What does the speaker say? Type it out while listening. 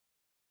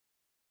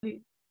Mm,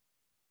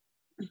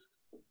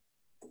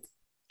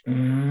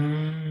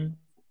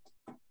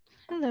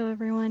 Hello,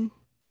 everyone.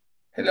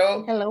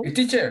 hello. Hello.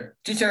 Teacher,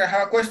 I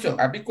have a question,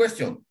 a big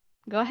question.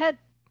 Go ahead.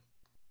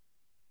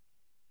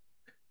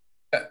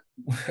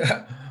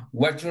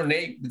 What's your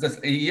name? Because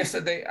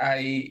yesterday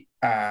I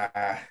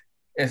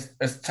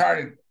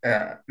started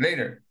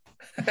later.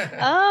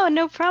 Oh,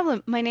 no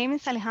problem. My name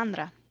is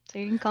Alejandra. So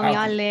you can call me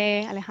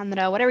Okay. Ale,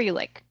 Alejandra, whatever you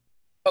like.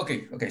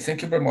 Okay.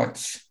 Thank you very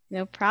much.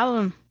 No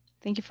problem.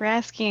 Thank you for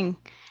asking.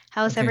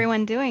 How's Okay.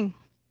 everyone doing?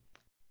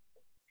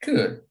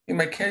 Good. In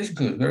my case,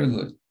 good. Very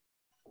good.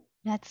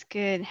 That's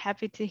good.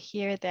 Happy to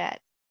hear that.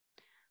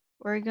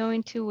 We're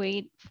going to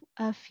wait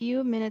a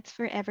few minutes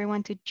for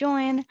everyone to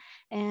join.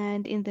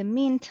 And in the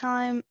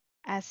meantime,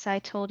 as I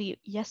told you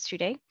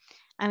yesterday,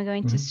 I'm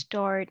going to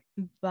start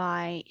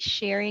by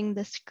sharing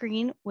the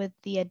screen with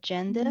the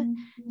agenda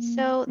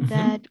so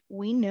that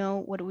we know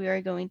what we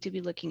are going to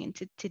be looking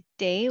into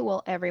today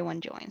while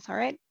everyone joins. All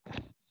right?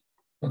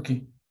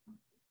 Okay.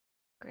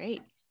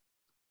 Great.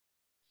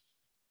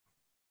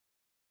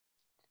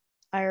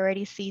 I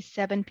already see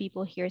 7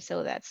 people here,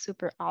 so that's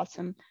super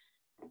awesome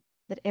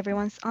that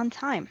everyone's on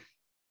time.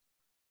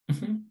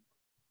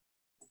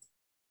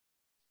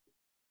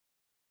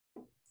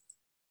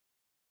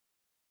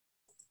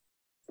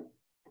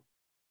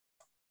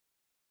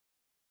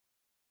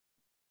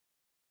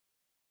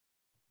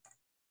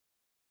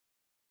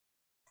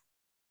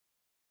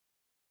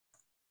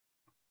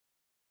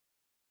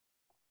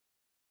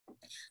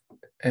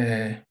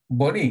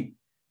 Bonnie.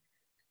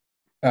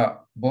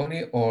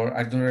 Bonnie, or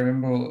I don't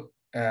remember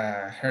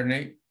her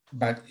name,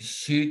 but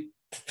she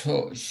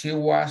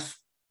was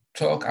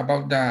talk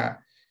about the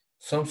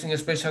something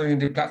special in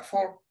the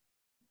platform.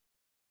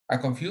 I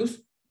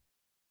confused.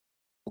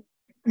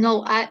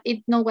 No, I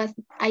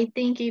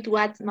think it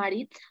was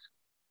Marit.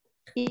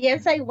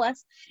 Yes, I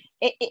was.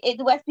 It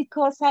was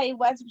because I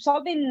was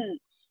solving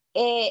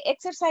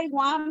exercise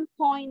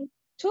 1.2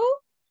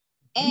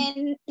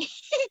 and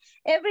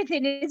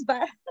everything is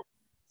bad.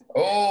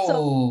 Oh.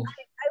 So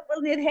I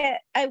will need her.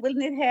 I will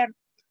need her.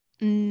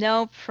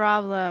 No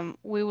problem.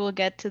 We will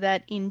get to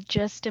that in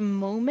just a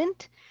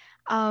moment.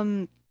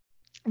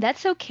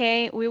 That's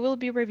okay. We will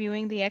be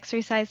reviewing the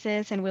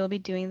exercises and we'll be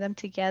doing them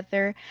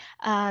together.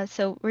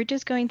 So we're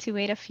just going to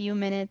wait a few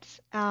minutes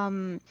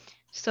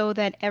so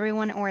that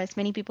everyone or as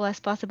many people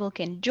as possible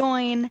can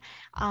join.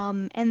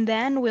 And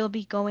then we'll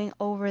be going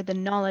over the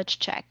knowledge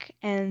check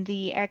and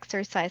the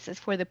exercises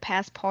for the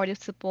past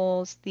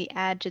participles, the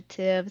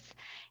adjectives,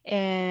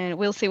 and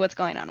we'll see what's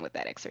going on with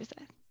that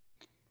exercise.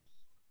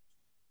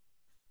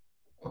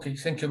 Okay,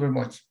 thank you very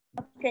much.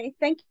 Okay,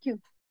 thank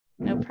you.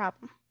 No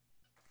problem.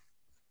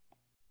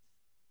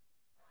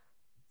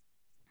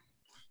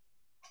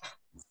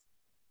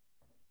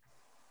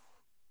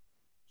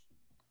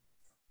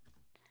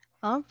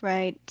 All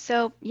right.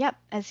 So, yep,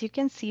 as you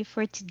can see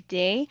for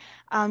today,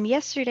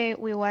 yesterday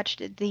we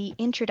watched the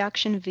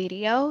introduction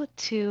video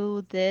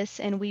to this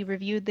and we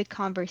reviewed the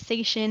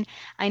conversation.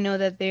 I know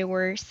that there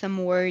were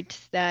some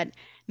words that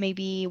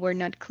maybe were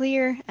not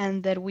clear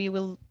and that we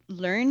will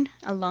learn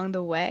along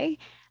the way.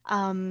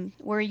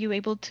 Were you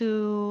able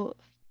to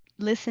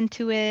listen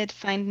to it,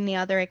 find any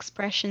other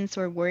expressions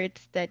or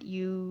words that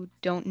you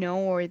don't know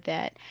or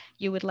that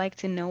you would like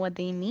to know what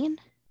they mean?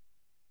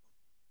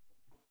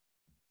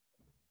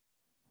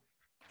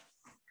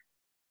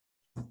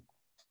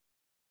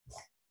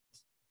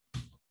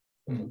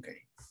 Okay.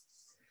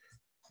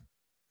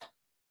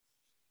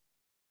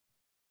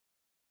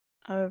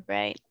 All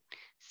right.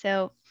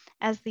 So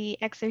as the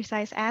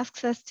exercise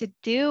asks us to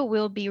do,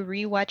 we'll be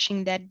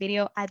rewatching that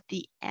video at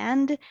the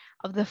end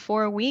of the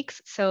 4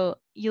 weeks. So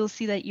you'll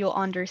see that you'll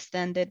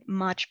understand it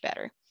much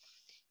better.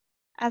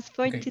 As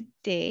for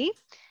today,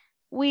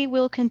 we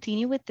will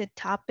continue with the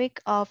topic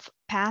of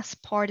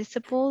past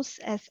participles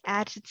as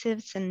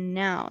adjectives and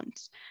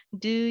nouns.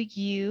 Do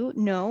you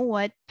know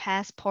what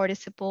past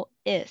participle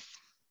is?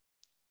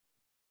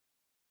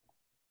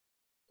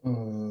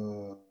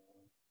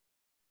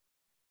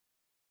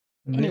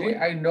 Really,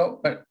 I know,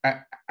 but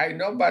I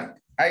know, but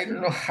I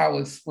don't know how to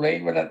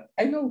explain, but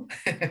I know.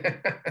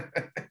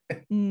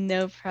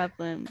 No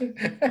problem.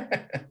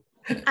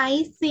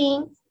 I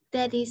think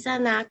that is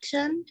an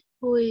action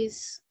who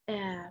is,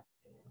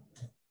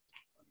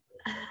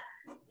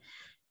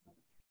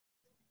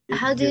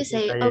 how do you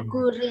say,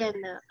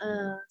 ocurriendo,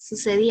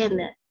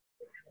 sucediendo.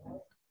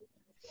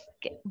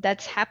 Okay,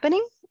 that's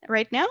happening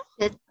right now?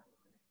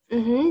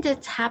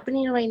 That's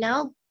happening right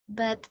now,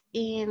 but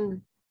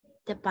in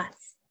the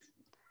past.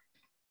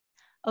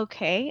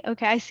 Okay,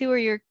 I see where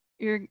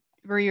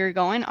you're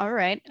going. All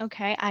right,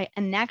 okay.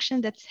 An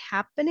action that's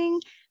happening,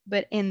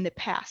 but in the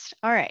past.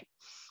 All right,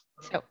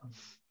 so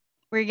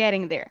we're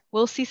getting there.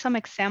 We'll see some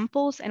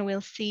examples and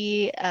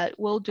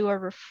we'll do a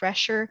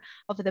refresher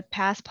of the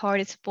past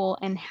participle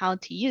and how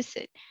to use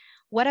it.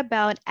 What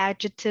about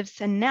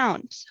adjectives and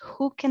nouns?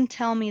 Who can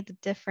tell me the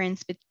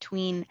difference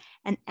between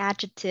an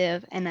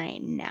adjective and a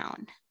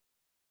noun?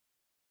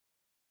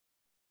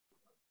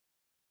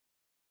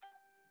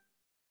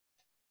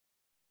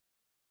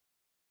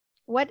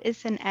 What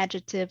is an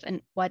adjective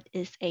and what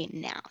is a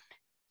noun?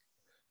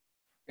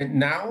 And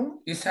noun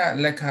is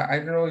like I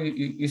don't know,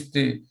 is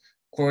the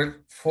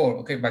correct form,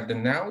 okay, but the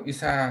noun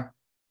is a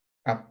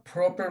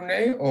proper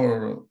name,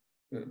 or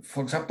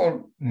for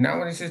example,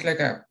 noun is like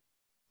a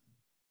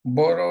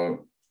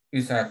bottle,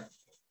 is a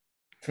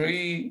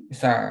tree,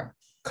 is a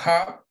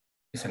cup,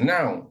 is a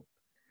noun.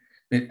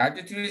 The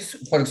adjective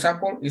is, for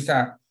example, is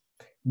a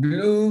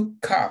blue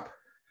cup,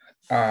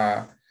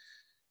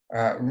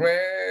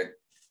 red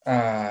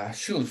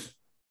shoes.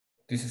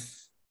 This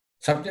is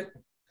subject.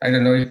 I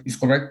don't know if it's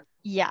correct.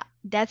 Yeah,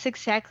 that's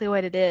exactly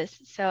what it is.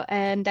 So,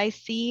 and I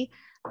see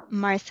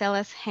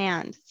Marcela's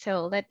hand.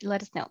 So let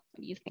us know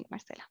what you think,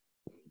 Marcela.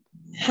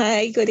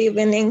 Hi, good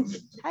evening.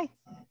 Hi.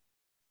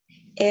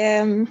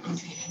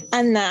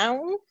 A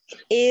noun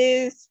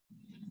is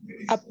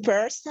a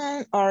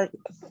person or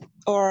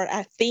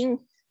a thing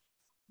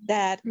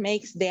that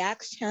makes the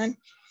action,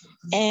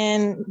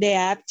 and the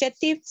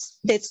adjectives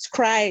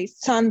describe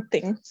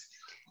something.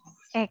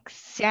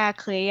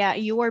 Exactly. Yeah,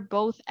 you are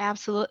both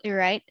absolutely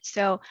right.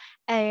 So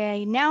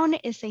a noun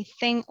is a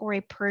thing or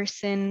a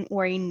person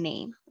or a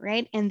name,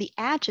 right? And the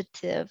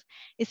adjective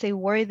is a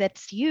word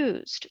that's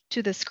used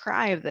to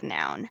describe the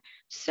noun.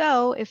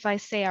 So if I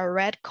say a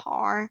red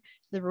car,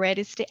 the red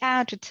is the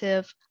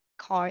adjective,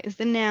 car is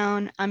the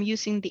noun. I'm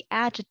using the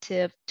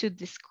adjective to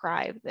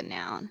describe the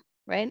noun,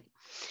 right?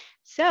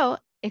 So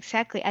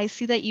exactly, I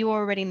see that you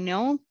already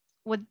know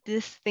what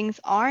these things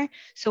are.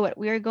 So what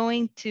we are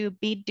going to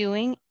be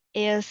doing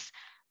is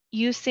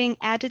using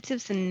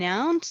adjectives and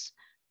nouns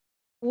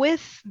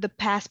with the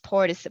past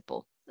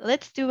participle.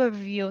 Let's do a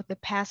review of the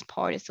past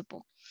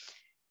participle.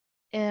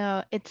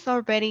 It's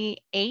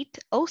already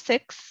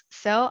 8:06,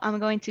 so I'm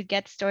going to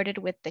get started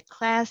with the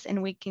class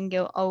and we can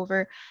go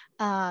over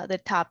the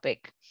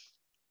topic.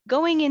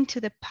 Going into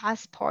the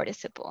past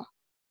participle.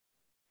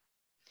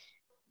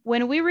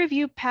 When we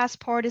review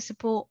past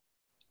participle,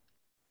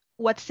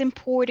 what's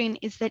important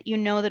is that you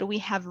know that we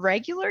have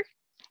regular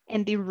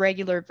and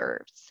irregular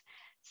verbs.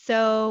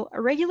 So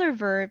regular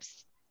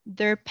verbs,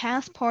 their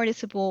past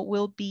participle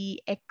will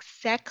be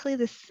exactly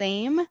the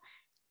same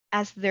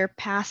as their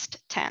past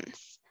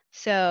tense.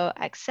 So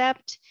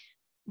accept,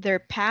 their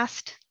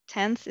past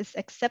tense is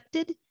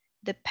accepted.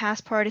 The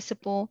past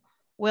participle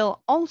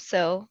will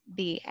also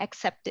be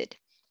accepted.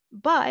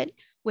 But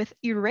with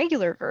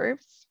irregular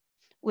verbs,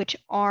 which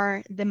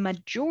are the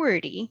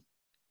majority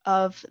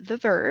of the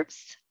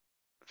verbs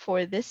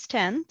for this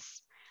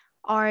tense,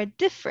 are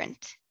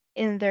different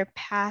in their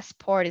past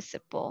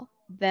participle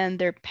than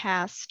their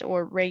past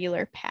or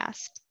regular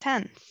past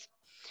tense.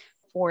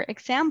 For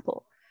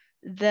example,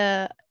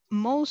 the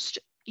most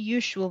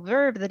usual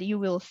verb that you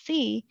will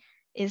see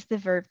is the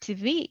verb to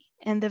be.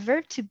 And the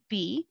verb to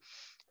be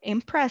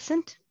in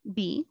present,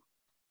 be,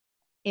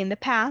 in the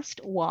past,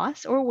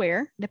 was or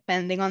were,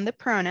 depending on the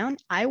pronoun,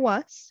 I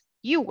was,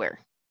 you were,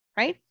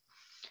 right?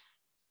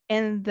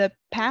 And the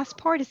past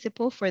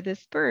participle for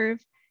this verb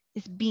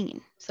is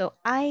been. So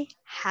I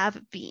have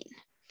been.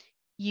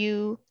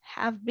 You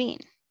have been.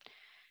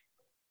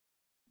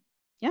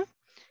 Yeah.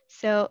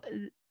 So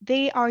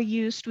they are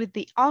used with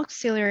the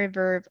auxiliary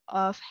verb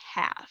of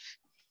have.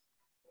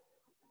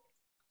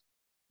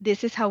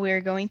 This is how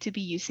we're going to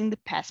be using the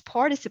past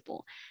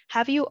participle.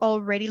 Have you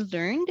already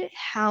learned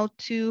how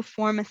to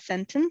form a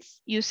sentence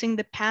using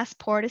the past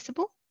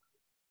participle?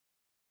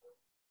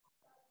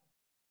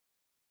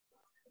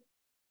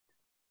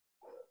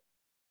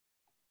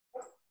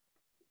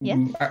 Yes?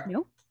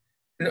 No?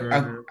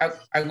 No,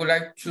 I would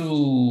like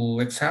to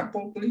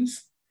example,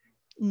 please.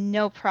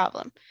 No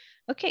problem.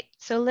 Okay,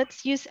 so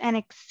let's use an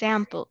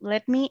example.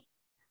 Let me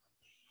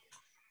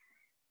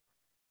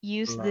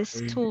use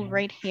this tool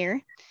right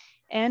here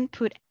and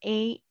put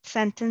a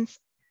sentence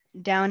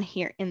down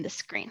here in the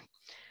screen.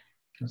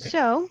 Okay.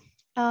 So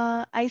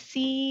I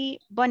see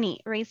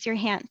Bonnie, raise your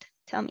hand.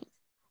 Tell me.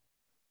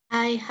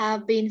 I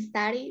have been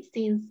studying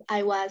since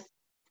I was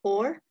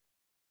 4.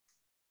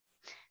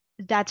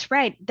 That's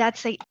right.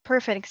 That's a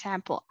perfect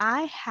example.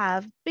 I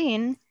have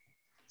been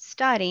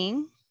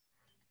studying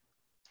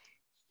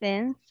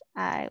since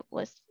I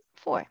was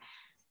 4.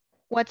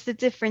 What's the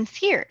difference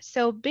here?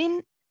 So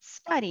been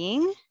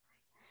studying.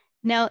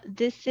 Now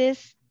this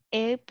is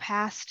a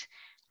past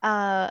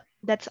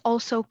that's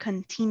also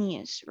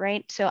continuous,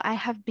 right? So I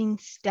have been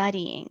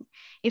studying.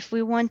 If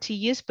we want to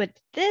use, but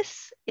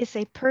this is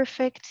a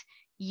perfect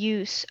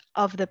use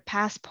of the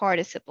past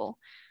participle.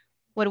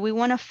 What we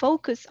want to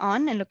focus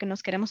on, and lo que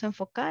nos queremos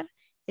enfocar,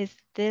 is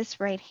this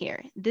right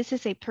here. This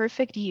is a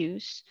perfect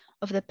use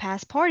of the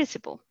past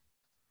participle.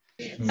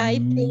 I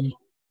think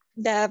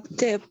that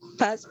the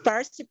past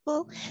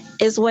participle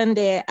is when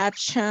the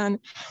action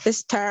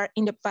starts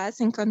in the past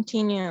and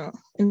continue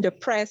in the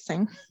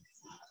present.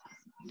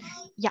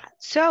 Yeah,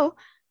 so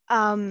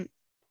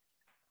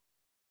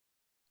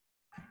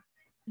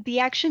the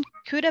action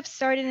could have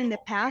started in the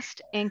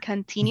past and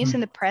continues in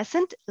the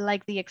present,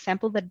 like the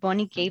example that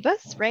Bonnie gave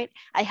us, right?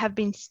 I have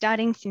been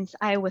studying since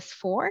I was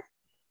 4.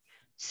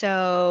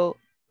 So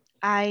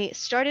I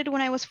started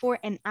when I was 4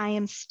 and I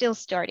am still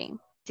studying.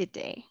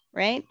 today,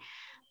 right?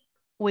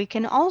 We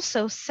can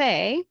also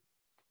say,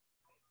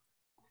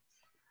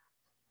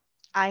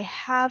 I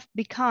have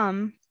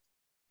become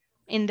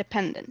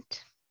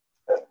independent.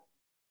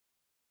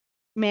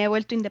 Me he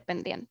vuelto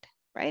independiente,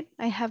 right?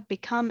 I have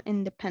become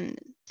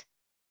independent.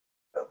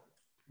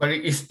 But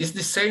it's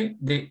the same,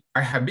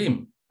 I have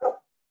been.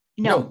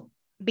 No.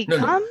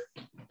 Become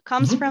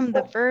comes from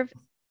the verb.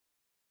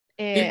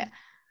 Yes,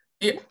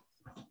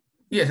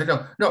 I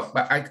know. No,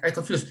 but I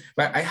confused.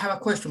 But I have a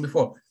question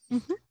before.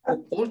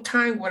 All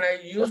time when I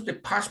use the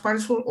past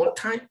participle, all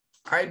time,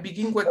 I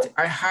begin with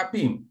I have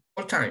been,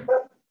 all time.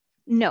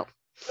 No.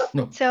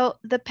 So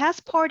the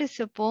past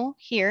participle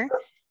here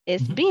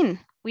is been.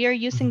 We are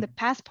using the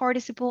past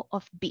participle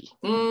of be.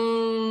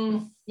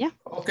 Yeah.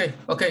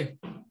 Okay.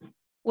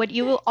 What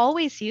you will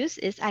always use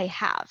is I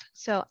have.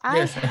 So I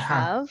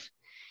have.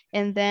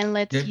 And then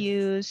let's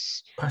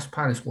use past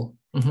participle.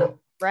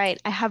 Right.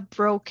 I have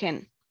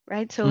broken.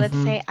 Right. So let's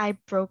say I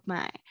broke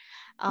my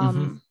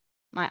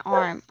my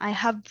arm. I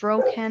have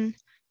broken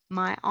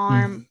my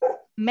arm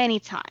many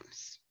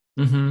times.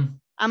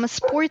 I'm a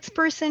sports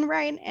person,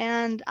 right?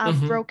 And I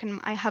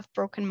have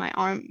broken my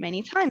arm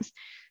many times.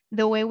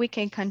 The way we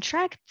can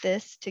contract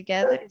this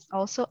together is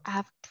also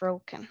I've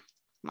broken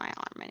my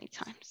arm many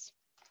times.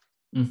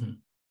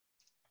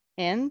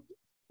 And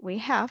we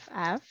have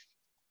I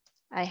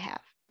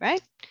have,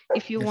 right?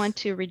 If you want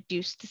to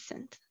reduce the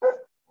sentence.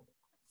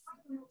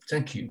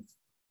 Thank you.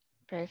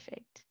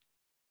 Perfect.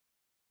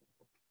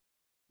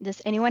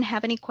 Does anyone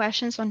have any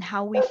questions on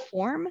how we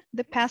form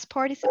the past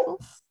participle?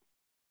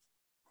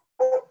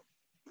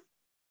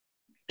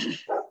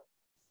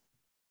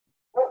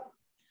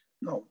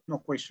 No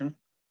question.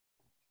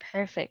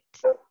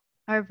 Perfect.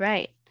 All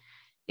right.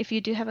 If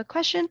you do have a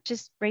question,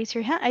 just raise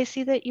your hand. I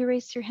see that you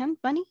raised your hand,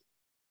 Bunny.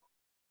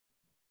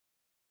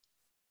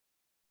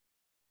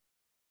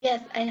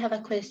 Yes, I have a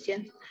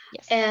question.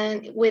 Yes.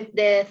 And with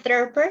the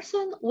third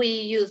person, we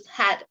use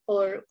had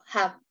or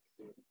have.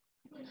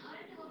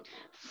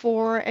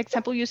 For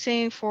example, you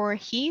saying for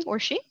he or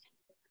she?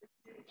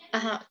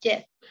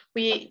 Yes.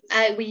 We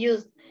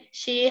use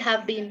she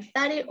have been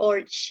study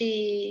or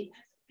she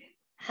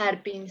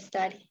had been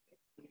study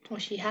or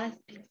she has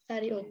been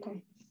study or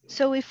come.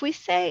 So if we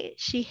say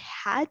she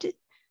had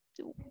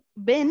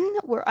been,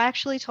 we're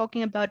actually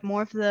talking about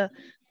more of the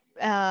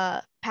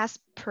past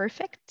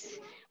perfect,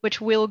 which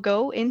we'll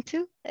go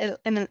into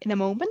in a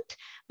moment.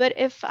 But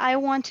if I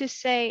want to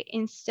say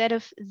instead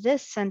of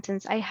this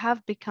sentence, I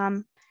have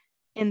become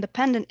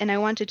independent, and I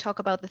want to talk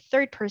about the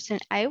third person,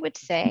 I would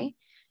say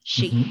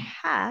she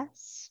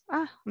has,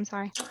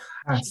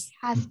 she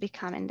has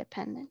become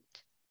independent.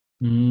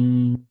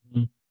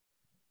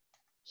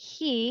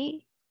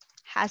 He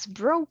has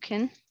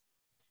broken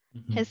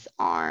his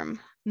arm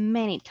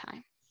many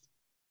times,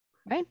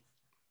 right?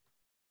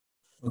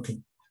 Okay.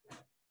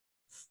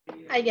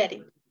 I get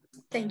it.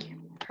 Thank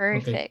you.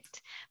 Perfect. Okay.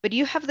 But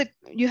you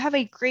have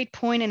a great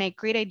point and a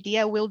great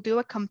idea. We'll do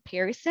a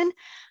comparison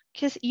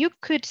because you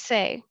could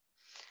say,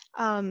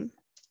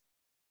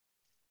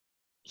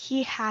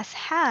 he has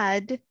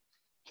had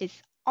his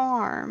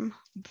arm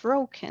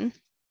broken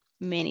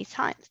many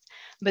times,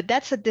 but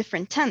that's a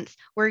different tense.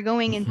 We're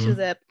going into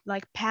the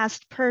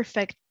past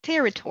perfect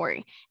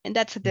territory, and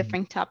that's a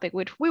different topic,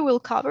 which we will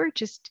cover,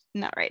 just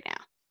not right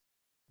now.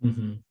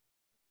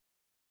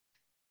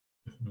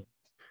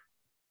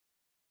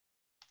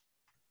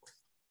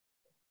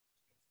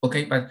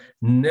 Okay, but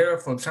never,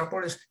 for example,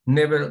 is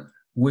never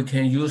we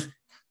can use,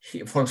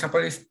 for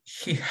example, is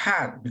he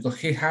had, because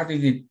he had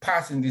the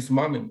past in this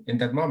moment, in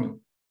that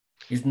moment.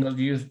 It's not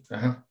used.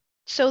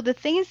 So the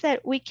thing is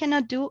that we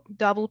cannot do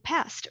double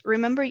past.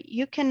 Remember,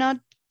 you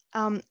cannot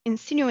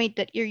insinuate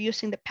that you're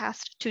using the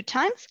past 2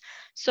 times.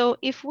 So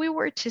if we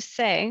were to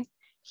say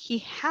he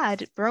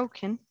had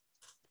broken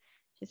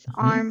his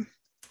arm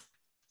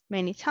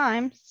many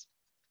times,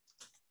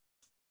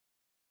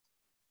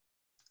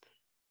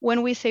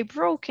 when we say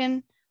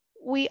broken,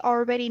 we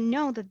already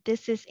know that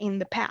this is in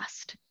the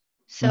past.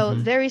 So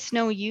there is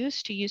no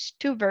use to use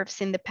 2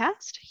 verbs in the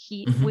past.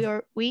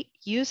 We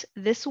use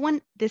this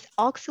one, this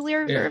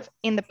auxiliary verb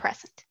in the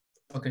present.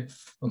 Okay.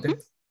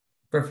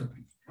 Perfect.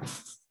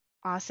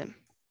 Awesome.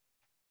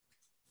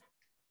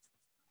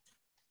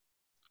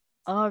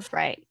 All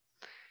right.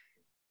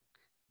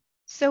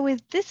 So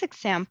with these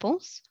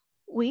examples,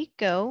 we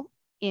go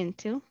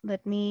into,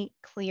 let me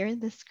clear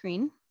the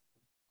screen.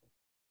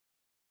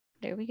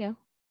 There we go.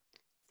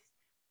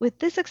 With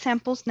these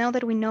examples, now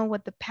that we know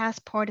what the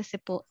past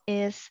participle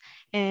is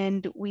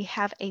and we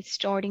have a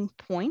starting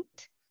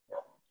point,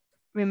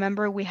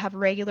 remember we have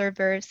regular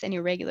verbs and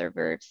irregular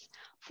verbs.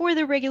 For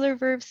the regular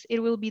verbs, it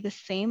will be the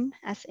same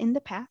as in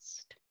the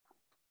past.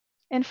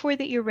 And for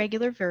the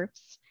irregular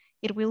verbs,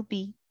 it will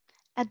be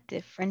a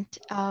different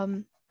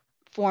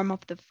form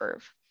of the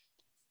verb.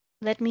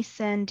 Let me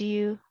send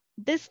you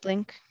this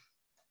link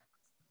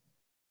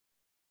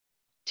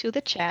to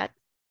the chat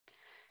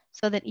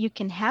so that you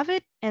can have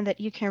it and that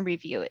you can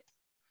review it.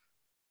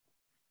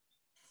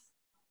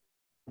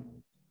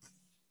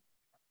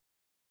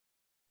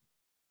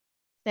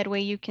 That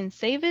way you can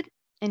save it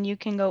and you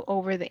can go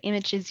over the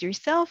images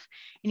yourself,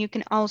 and you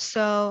can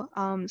also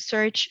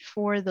search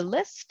for the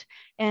list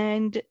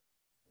and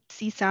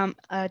see some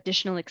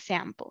additional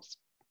examples.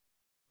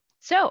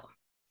 So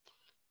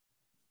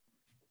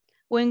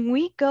when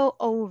we go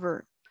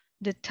over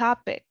the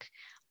topic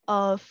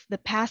of the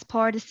past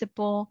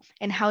participle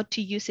and how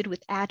to use it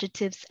with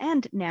adjectives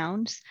and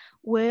nouns,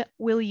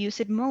 we'll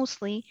use it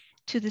mostly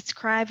to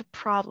describe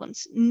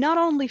problems, not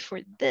only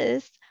for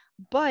this,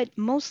 but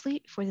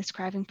mostly for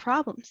describing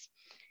problems.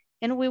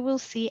 And we will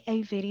see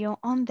a video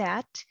on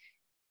that.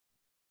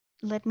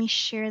 Let me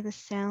share the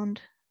sound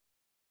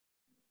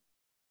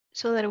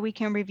so that we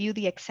can review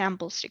the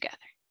examples together.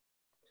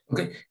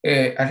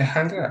 Okay,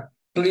 Alejandra,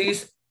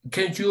 please,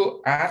 can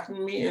you add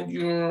me in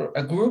your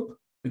group?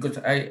 Because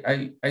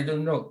I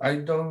don't know, I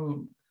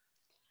don't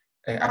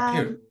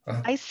appear.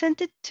 I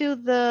sent it to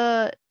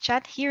the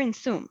chat here in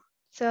Zoom.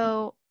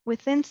 So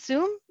within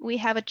Zoom, we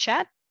have a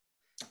chat.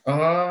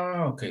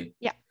 Okay.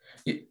 Yeah.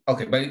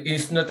 Okay, but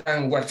it's not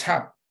on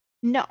WhatsApp.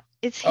 No,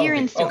 it's here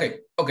in Zoom.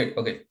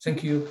 Okay.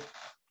 Thank you.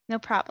 No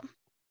problem.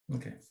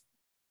 Okay.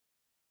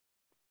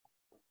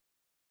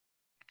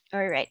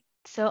 All right,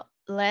 so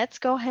let's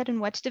go ahead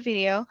and watch the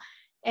video,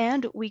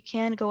 and we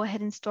can go ahead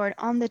and start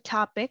on the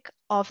topic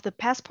of the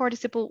past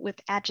participle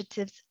with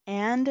adjectives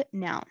and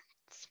nouns.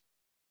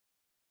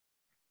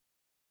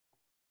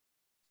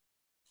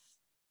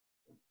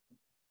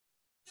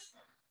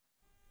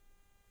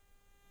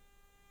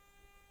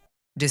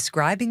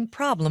 Describing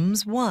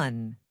problems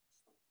 1.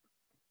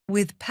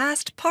 With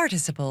past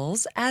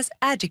participles as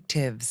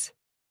adjectives.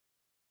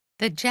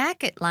 The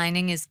jacket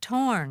lining is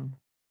torn.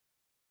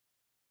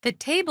 The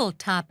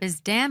tabletop is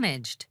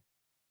damaged.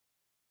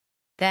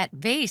 That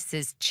vase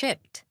is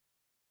chipped.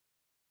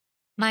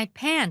 My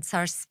pants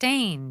are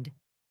stained.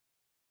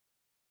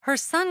 Her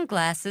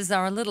sunglasses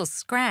are a little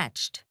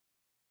scratched.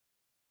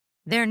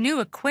 Their new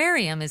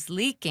aquarium is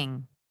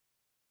leaking.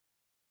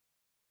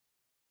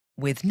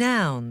 With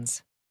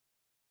nouns.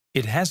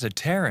 It has a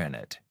tear in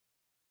it.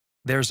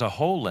 There's a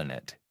hole in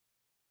it.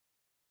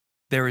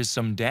 There is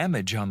some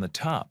damage on the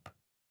top.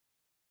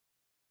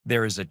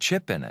 There is a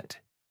chip in it.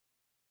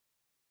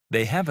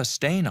 They have a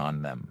stain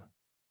on them.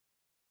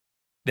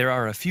 There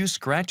are a few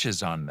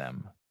scratches on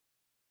them.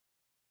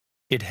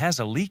 It has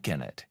a leak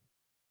in it.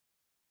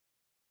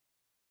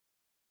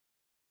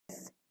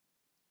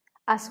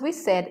 As we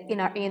said in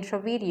our intro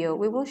video,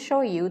 we will show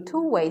you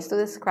 2 ways to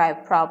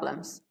describe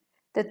problems.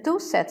 The 2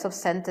 sets of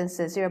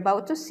sentences you're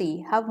about to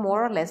see have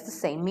more or less the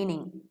same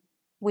meaning.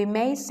 We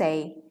may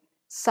say,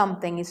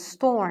 something is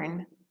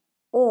torn,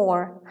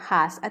 or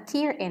has a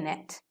tear in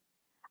it.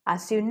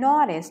 As you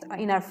noticed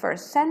in our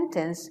first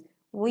sentence,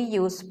 we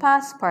use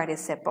past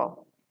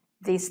participle,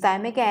 this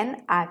time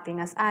again acting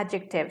as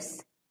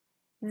adjectives.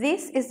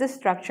 This is the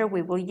structure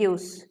we will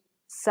use: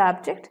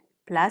 subject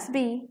plus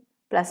be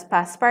plus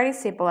past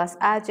participle as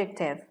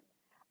adjective.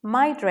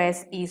 My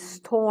dress is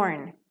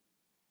torn.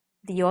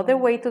 The other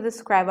way to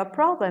describe a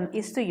problem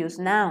is to use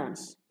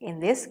nouns. In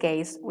this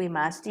case, we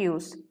must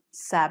use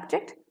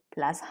subject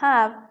plus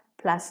have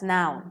plus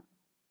noun,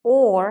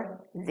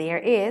 or there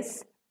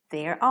is,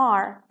 there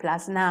are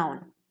plus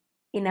noun.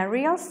 In a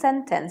real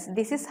sentence,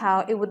 this is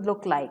how it would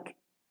look like.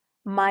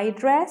 My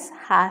dress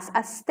has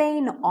a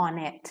stain on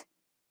it,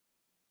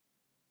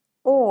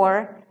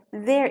 or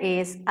there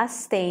is a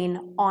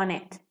stain on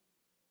it.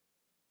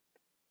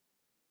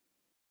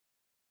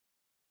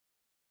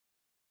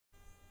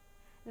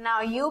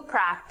 Now you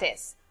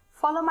practice.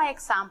 Follow my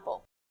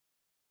example.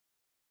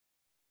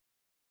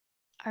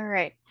 All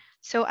right,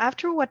 so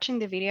after watching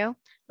the video,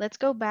 let's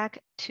go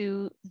back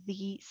to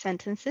the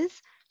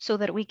sentences so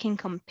that we can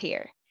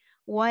compare.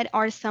 What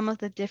are some of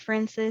the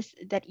differences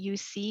that you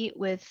see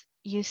with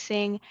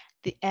using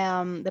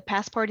the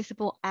past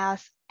participle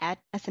as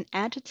an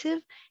adjective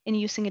and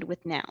using it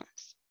with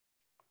nouns?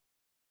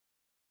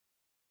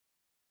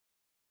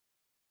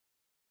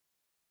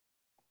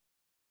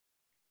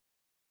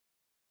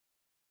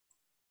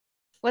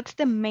 What's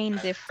the main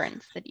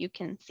difference that you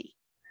can see?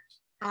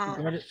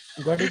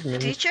 What it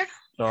means, teacher?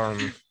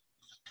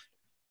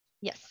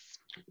 Yes.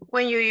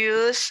 When you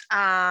use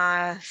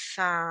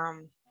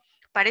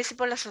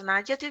participle as an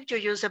adjective, you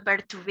use the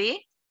verb to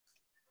be.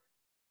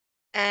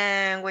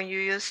 And when you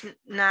use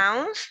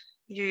nouns,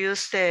 you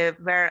use the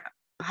verb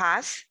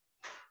has,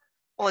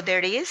 or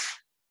there is,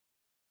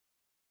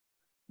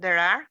 there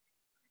are.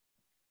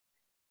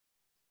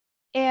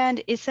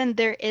 And isn't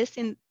there is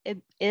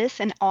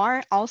and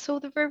are also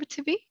the verb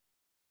to be?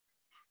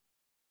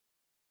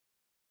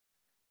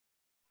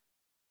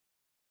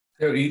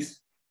 There is.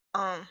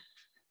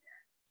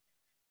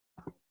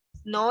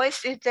 No,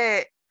 it's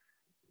the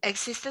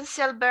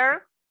existential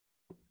verb.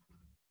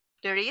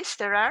 There is,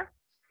 there are.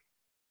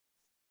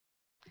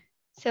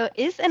 So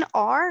is and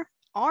are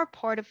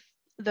part of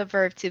the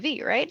verb to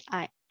be, right?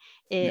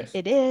 Yes.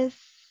 It is,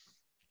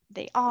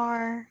 they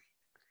are.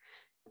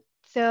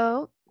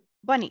 So,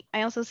 Bunny,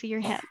 I also see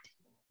your hand.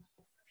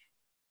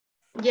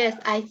 Yes,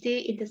 I see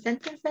in the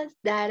sentences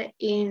that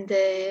in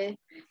the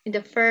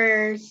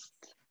first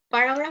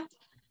paragraph,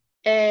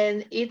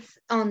 and it's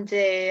on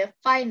the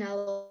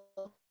final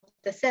of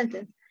the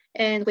sentence.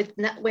 And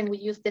when we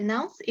use the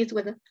nouns, it's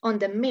on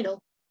the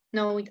middle,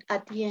 no,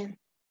 at the end.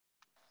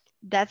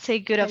 That's a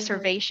good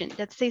observation.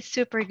 That's a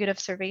super good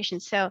observation.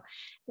 So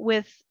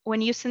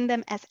when using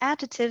them as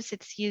adjectives,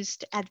 it's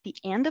used at the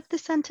end of the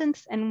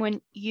sentence. And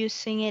when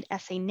using it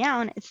as a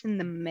noun, it's in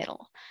the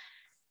middle.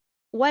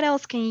 What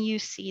else can you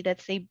see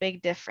that's a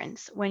big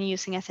difference when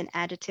using as an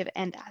adjective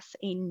and as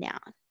a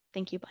noun?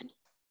 Thank you, Bunny.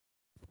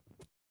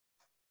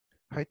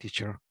 Hi,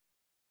 teacher.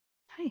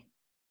 Hi.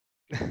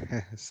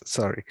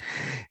 Sorry.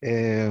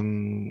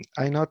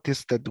 I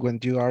noticed that when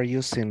you are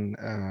using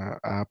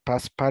a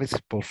past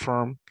participle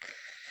form,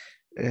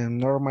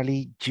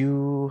 normally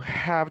you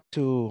have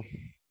to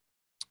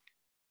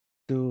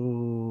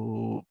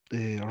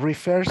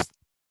refer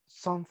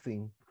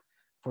something.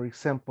 For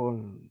example,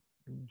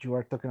 you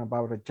are talking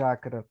about a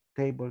jacket, a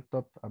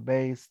tabletop, a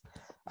vase,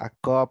 a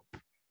cup,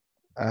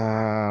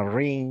 a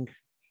ring,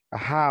 a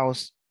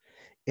house.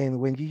 And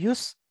when you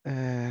use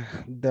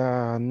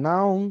the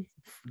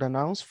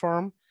nouns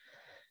form,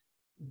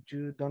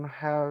 you don't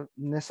have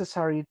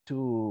necessary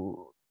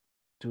to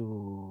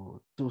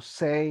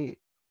say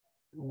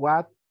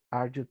what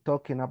are you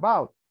talking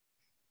about.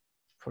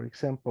 For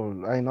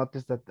example, I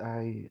noticed that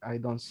I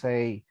don't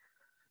say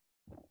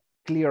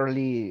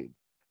clearly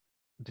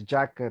the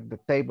jacket, the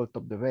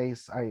tabletop, the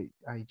vase. I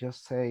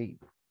just say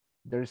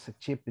there's a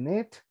chip in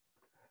it.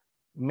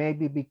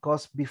 Maybe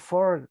because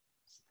before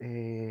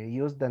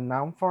use the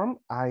noun form,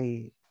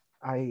 I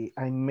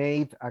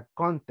made a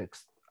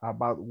context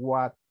about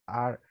what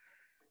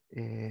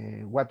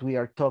we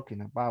are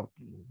talking about.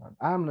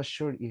 I'm not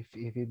sure if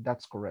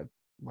that's correct.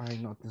 I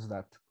noticed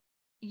that.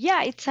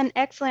 Yeah, it's an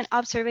excellent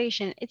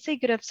observation. It's a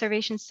good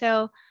observation.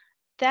 So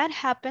that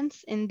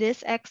happens in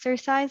this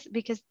exercise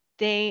because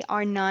they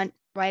are not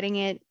writing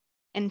it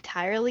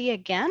entirely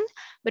again,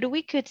 but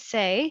we could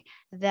say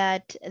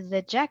that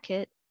the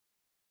jacket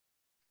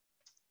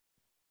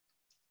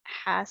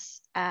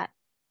has a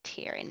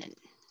tear in it,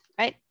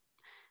 right?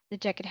 The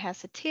jacket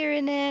has a tear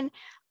in it.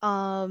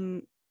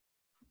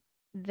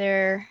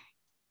 Their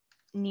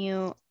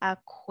new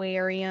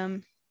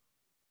aquarium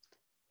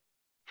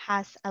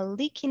has a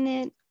leak in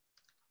it.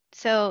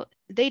 So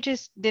they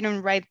just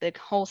didn't write the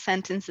whole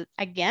sentence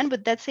again,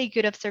 but that's a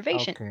good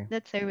observation. Okay.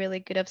 That's a really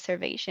good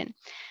observation.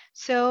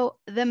 So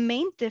the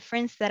main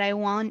difference that I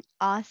want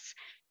us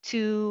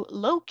to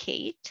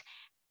locate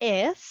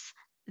is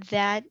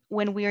that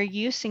when we are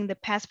using the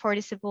past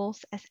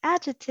participles as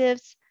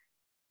adjectives,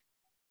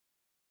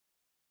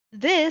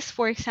 this,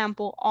 for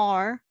example,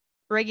 are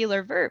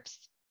regular verbs.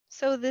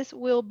 So this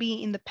will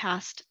be in the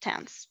past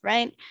tense,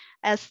 right?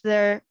 As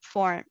their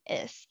form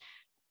is.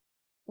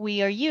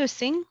 We are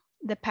using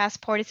the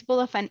past participle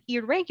of an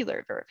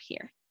irregular verb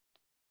here.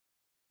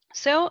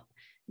 So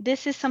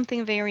this is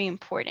something very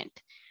important.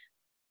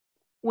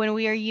 When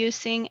we are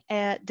using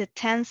the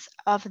tense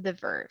of the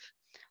verb,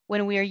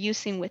 when we are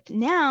using with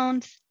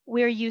nouns,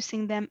 we are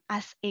using them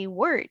as a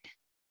word.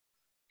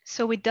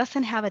 So it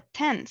doesn't have a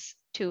tense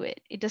to it.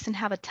 It doesn't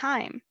have a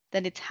time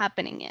that it's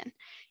happening in.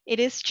 It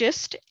is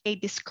just a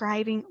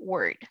describing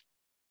word.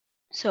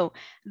 So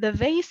the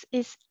vase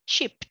is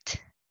chipped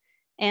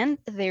and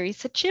there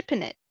is a chip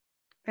in it,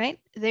 right?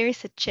 There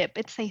is a chip.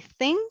 It's a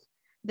thing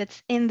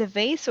that's in the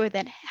vase or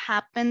that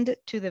happened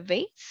to the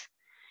vase.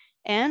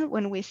 And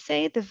when we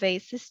say the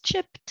vase is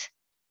chipped,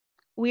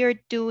 we are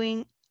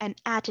doing an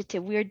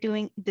adjective. We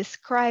are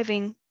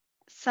describing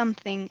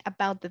something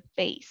about the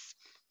vase.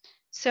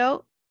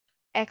 So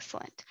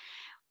excellent.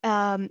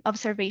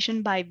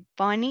 Observation by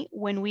Bonnie.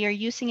 When we are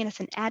using it as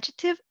an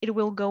adjective, it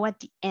will go at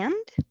the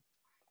end.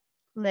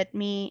 Let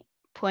me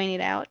point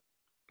it out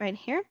right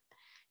here.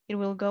 It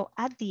will go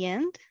at the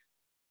end.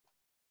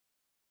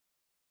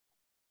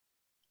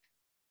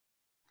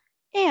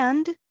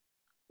 And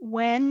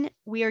when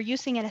we are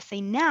using it as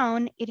a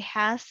noun, it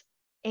has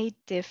a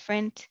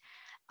different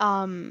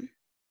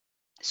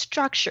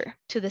structure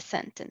to the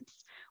sentence.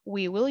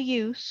 We will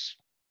use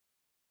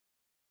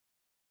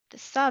the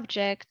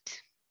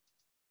subject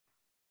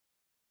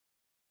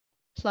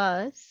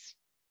plus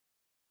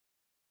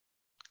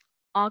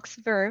aux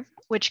verb,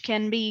 which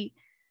can be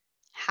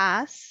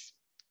has,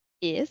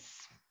 is,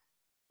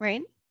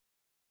 right?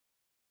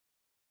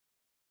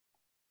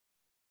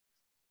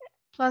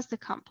 Plus the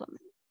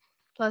complement,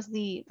 plus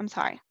the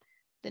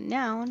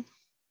noun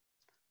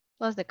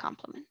plus the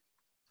complement.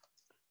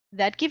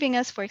 That giving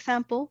us, for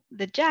example,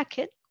 the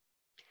jacket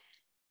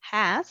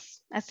has,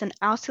 as an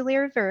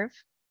auxiliary verb,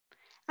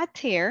 a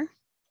tear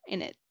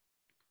in it,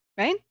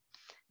 right?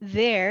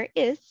 There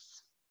is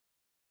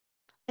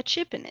a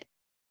chip in it.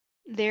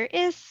 There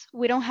is,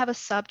 we don't have a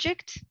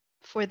subject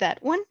for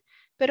that one,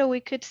 but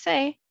we could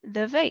say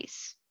the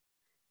vase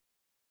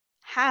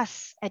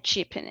has a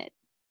chip in it.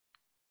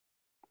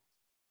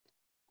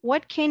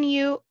 What can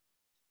you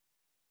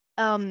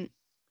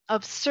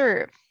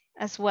observe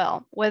as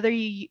well, whether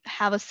you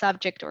have a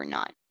subject or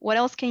not? What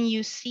else can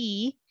you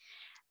see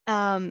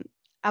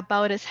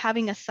about us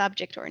having a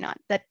subject or not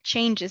that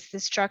changes the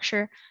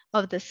structure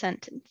of the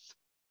sentence?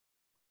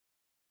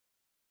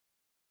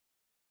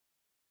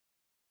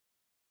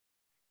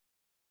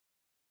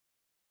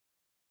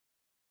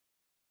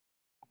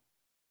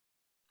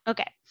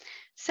 Okay,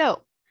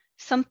 so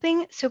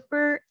something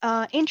super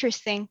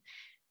interesting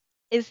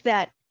is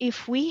that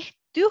if we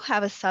do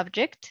have a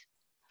subject,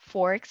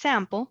 for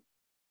example,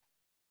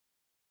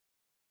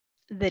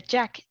 the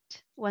jacket,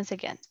 once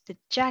again, the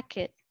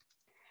jacket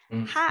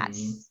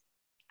has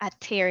a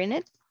tear in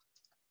it,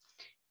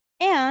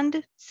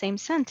 and same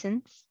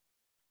sentence.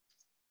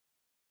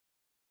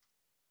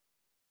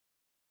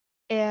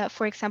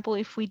 For example,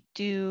 if we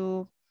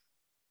do...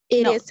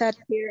 It is a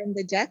tear in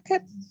the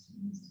jacket.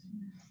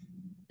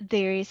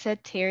 There is a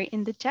tear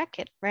in the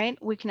jacket, right?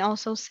 We can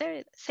also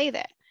say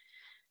that.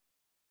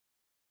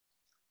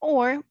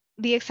 Or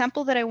the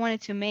example that I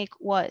wanted to make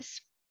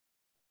was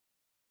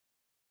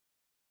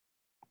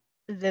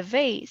the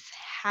vase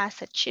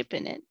has a chip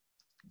in it,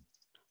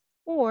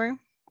 or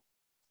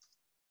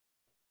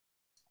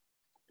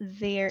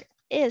there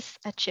is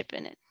a chip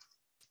in it.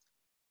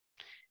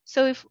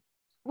 So if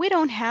we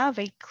don't have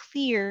a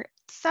clear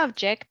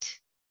subject,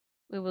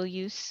 we will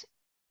use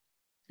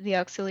the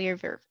auxiliary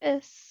verb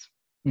is.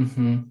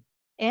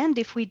 And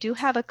if we do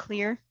have a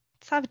clear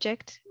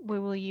subject, we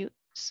will use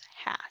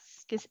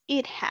has, because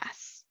it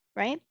has,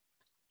 right?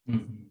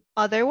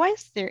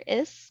 Otherwise, there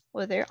is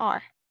or there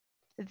are.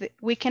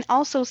 We can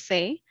also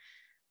say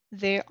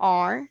there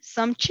are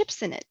some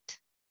chips in it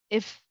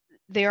if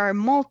there are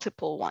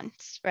multiple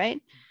ones,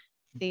 right?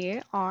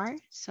 There are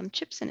some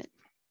chips in it.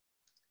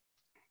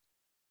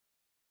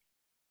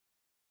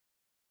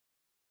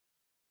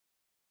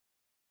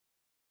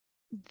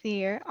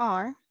 There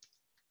are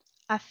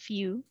a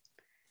few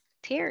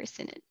tears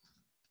in it.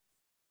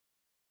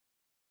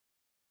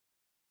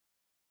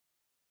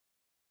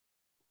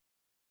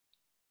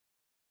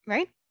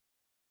 Right?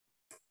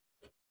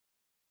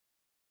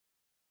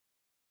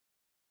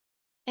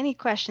 Any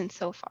questions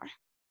so far?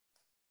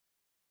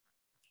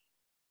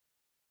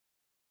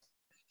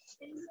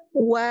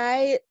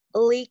 Why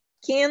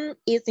leaking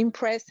is in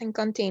present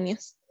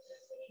continuous?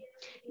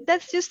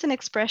 That's just an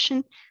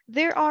expression.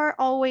 There are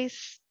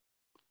always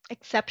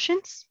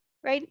exceptions,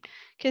 right?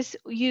 Because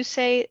you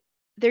say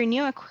their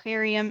new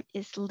aquarium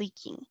is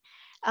leaking.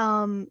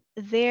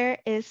 There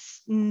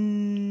is,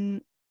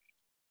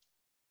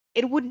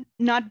 it would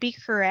not be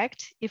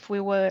correct if we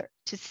were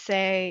to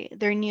say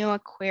their new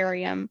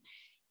aquarium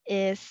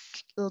is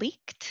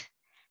leaked.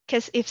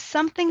 Because if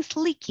something's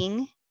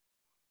leaking,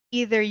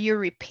 either you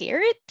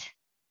repair it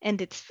and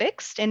it's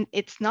fixed and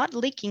it's not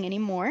leaking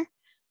anymore,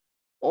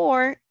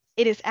 or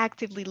it is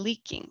actively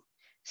leaking.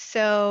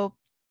 So,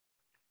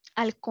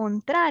 al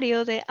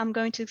contrario de, I'm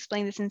going to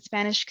explain this in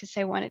Spanish because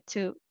I wanted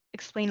to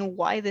explain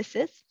why this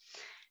is.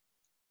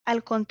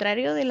 Al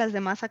contrario de las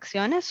demás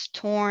acciones,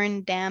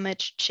 torn,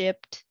 damaged,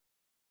 chipped.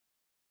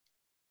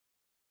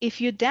 If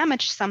you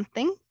damage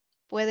something,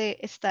 puede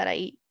estar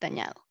ahí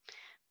dañado.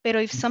 Pero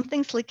if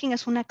something's leaking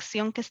es una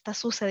acción que está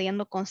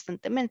sucediendo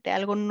constantemente.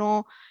 Algo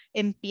no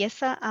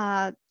empieza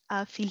a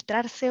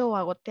filtrarse o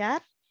a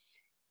gotear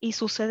y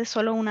sucede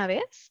solo una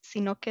vez,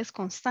 sino que es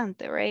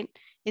constante, right?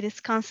 It is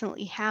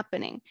constantly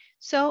happening.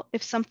 So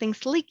if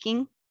something's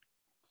leaking,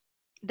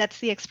 that's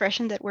the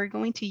expression that we're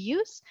going to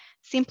use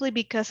simply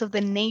because of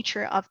the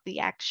nature of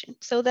the action.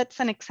 So that's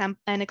an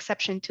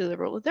exception to the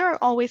rule. There are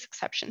always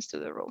exceptions to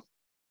the rule.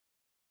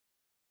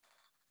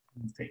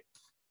 Okay.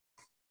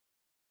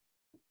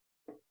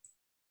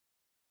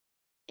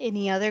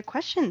 Any other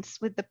questions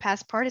with the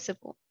past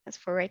participle as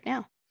for right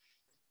now?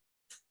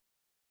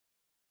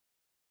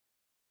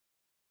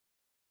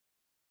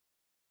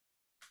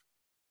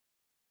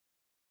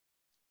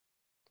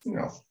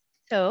 No.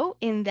 So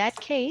in that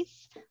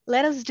case,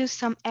 let us do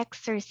some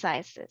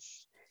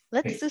exercises.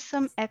 Let's do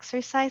some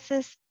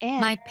exercises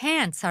and... My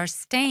pants are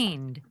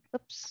stained.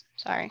 Oops,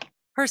 sorry.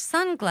 Her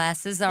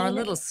sunglasses are a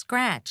little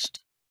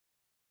scratched.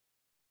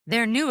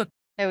 They're new.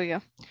 There we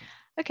go.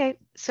 Okay,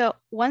 so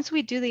once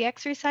we do the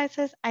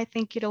exercises, I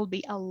think it'll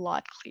be a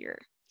lot clearer.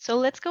 So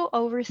let's go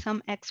over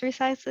some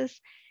exercises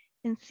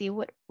and see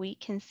what we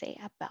can say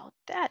about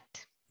that.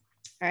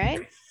 All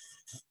right.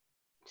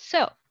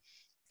 So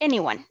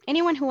anyone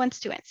who wants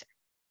to answer,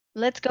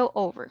 let's go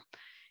over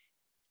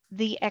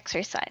the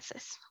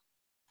exercises.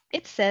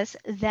 It says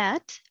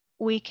that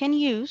we can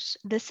use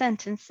the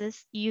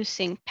sentences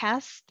using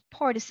past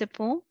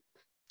participle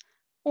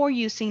or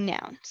using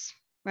nouns,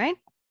 right?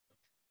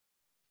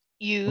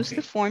 Use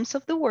the forms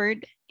of the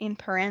word in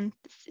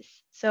parentheses.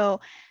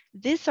 So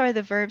these are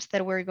the verbs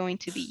that we're going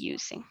to be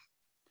using.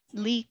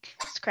 Leak,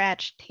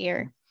 scratch,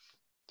 tear,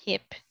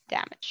 hip,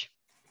 damage.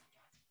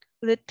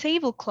 The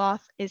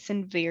tablecloth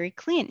isn't very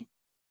clean.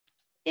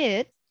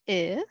 It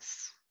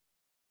is...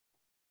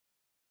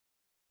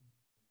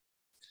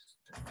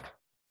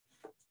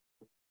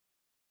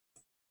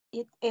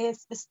 It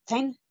is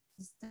stained.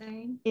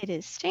 It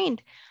is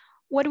stained.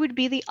 What would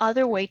be the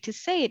other way to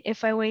say it?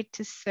 If I were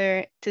to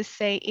say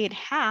it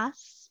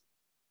has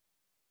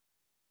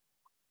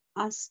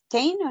a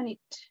stain on it.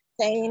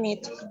 Stain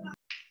it.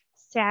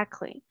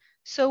 Exactly.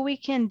 So we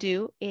can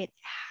do it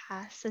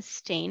has a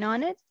stain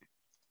on it,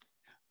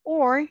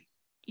 or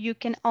you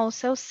can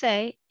also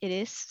say it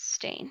is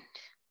stained.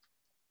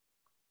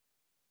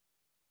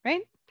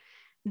 Right?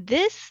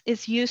 This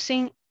is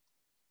using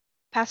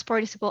past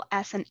participle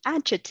as an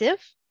adjective.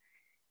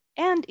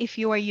 And if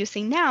you are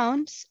using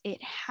nouns,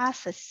 it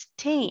has a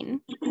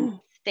stain.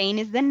 Stain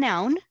is the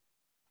noun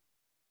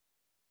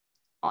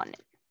on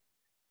it,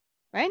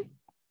 right?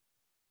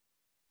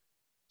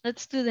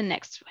 Let's do the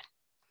next one.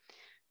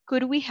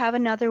 Could we have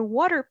another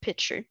water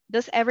pitcher?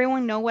 Does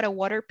everyone know what a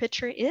water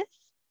pitcher is?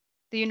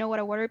 Do you know what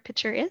a water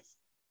pitcher is?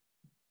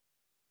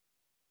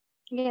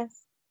 Yes.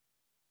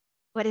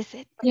 What is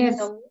it?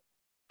 Yes.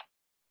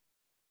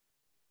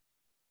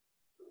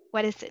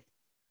 What is it?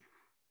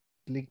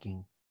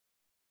 Leaking.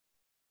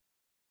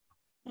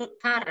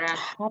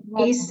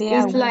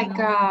 It's like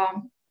a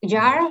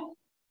jar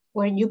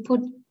where you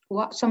put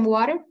some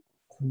water.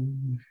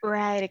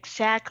 Right,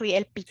 exactly.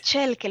 El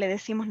pichel que le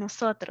decimos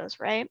nosotros,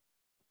 right?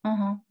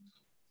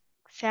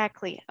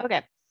 Exactly.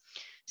 Okay.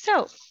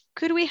 So,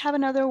 could we have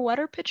another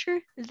water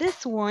pitcher?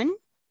 This one,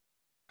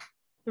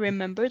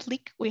 remember,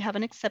 leak, we have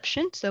an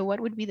exception. So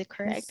what would be the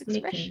correct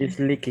expression? It's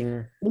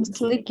leaking.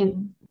 It's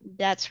leaking.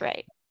 That's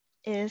right.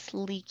 Is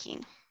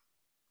leaking.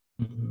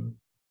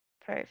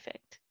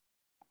 Perfect.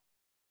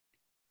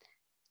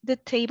 The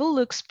table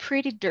looks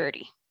pretty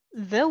dirty.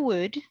 The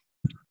wood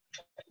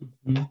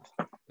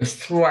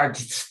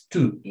Scratched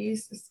too.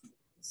 Is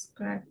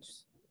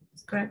scratched.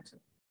 Scratched.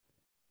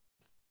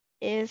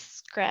 is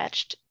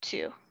scratched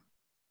too.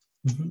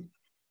 So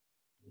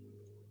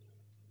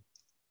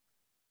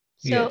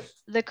Yes.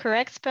 the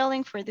correct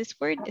spelling for this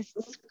word is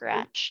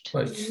scratched.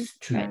 Right.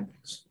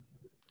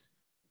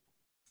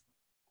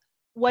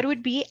 What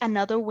would be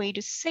another way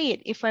to say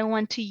it if I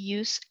want to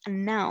use a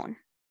noun?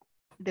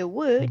 The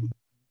wood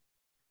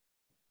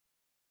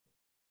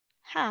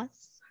has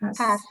a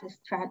scratch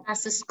on it.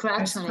 has a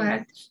scratch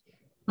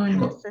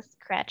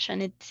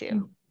on it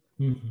too.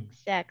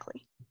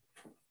 Exactly.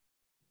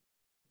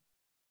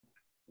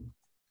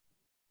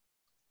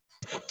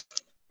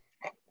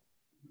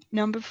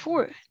 Number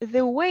 4,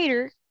 the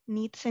waiter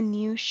needs a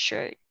new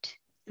shirt.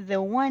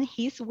 The one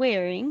he's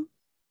wearing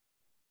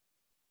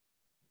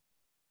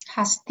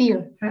Has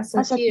tear. Has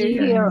a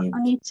tear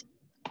on it.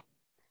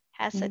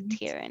 has a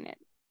tear in it.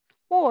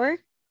 Or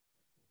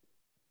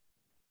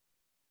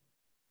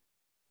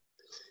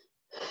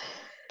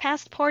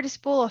past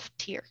participle of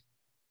tear.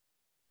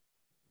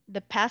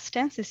 The past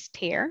tense is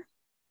tear.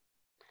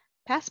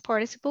 Past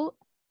participle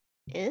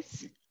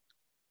is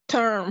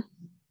Torn.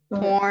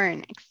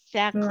 torn.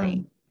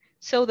 Exactly.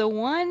 So the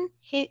one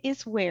he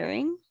is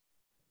wearing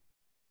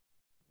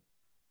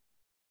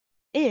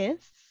is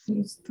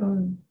It's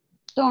torn.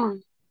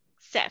 Torn.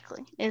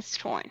 exactly is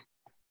torn.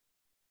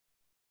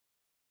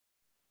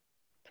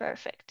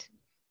 Perfect.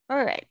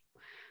 All right.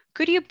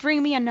 Could you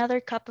bring me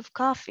another cup of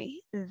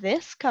coffee?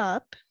 This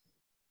cup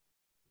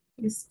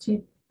It's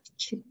chip.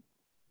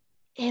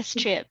 is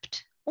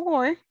chipped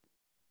or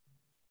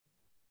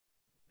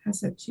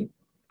Has a chip.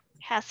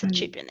 has a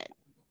chip in it.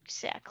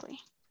 Exactly.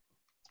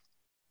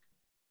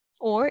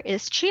 Or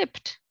is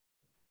chipped.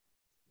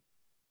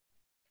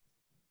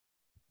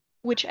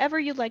 Whichever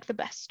you like the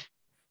best.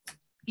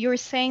 You're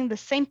saying the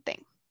same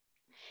thing.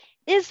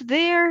 Is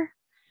there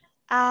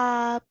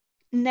a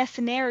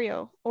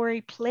scenario or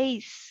a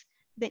place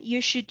that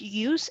you should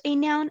use a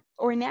noun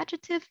or an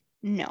adjective?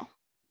 No.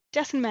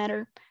 Doesn't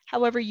matter.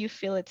 However you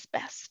feel it's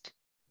best.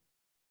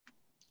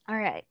 All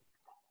right.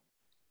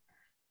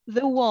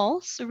 The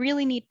walls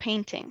really need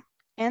painting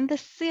and the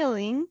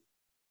ceiling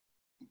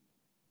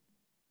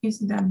Is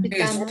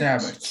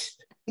damaged.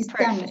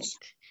 Perfect.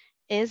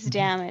 Is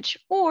damaged.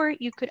 Or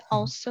you could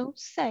also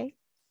say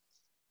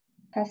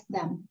Has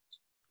damaged.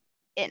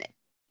 in it.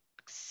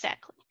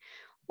 Exactly.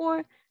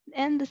 Or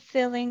and the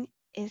ceiling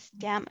is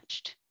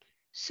damaged.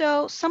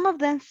 So some of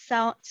them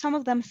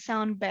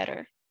sound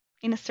better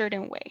in a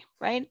certain way,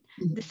 right?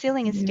 The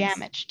ceiling is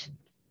damaged.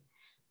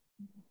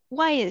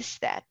 Why is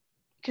that?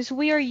 Because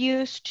we are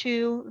used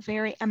to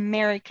very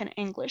American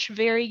English,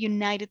 very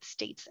United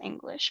States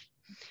English.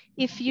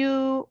 If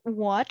you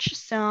watch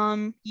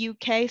some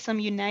UK, some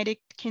United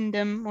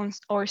Kingdom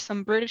or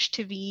some British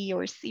TV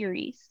or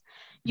series,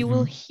 you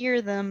will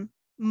hear them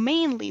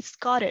mainly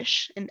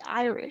Scottish and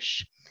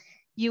Irish.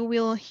 You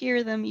will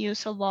hear them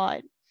use a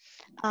lot.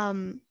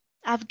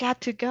 I've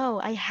got to go.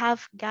 I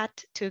have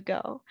got to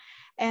go.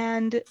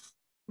 And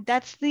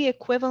that's the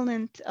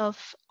equivalent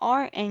of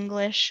our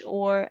English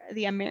or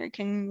the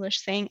American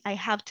English saying, I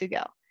have to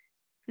go.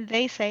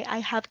 They say, I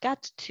have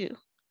got to.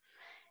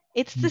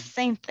 It's the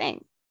same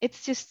thing.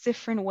 It's just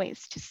different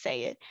ways to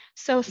say it.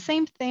 So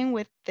same thing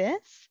with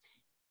this.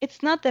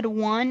 It's not that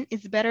one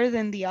is better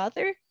than the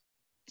other.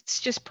 It's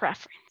just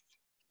preference,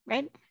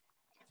 right?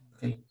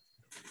 Okay.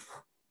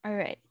 All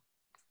right.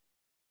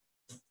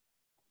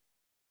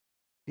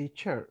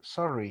 Teacher,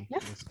 sorry,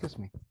 excuse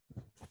me.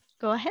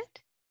 Go ahead.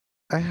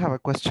 I have a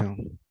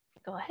question.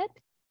 Go ahead.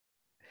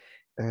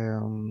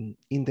 In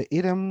the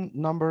item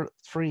number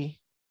 3,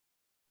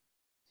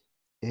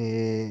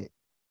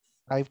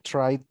 I've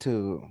tried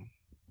to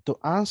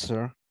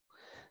answer,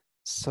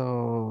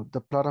 so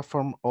the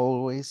platform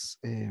always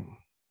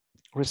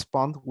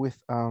respond with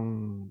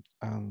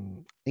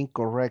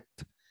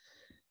incorrect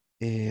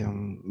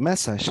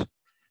message.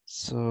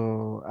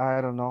 So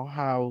I don't know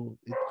how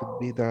it could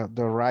be the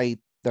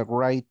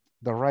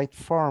right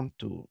form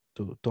to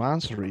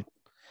answer it,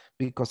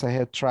 because I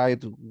had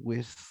tried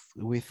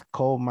with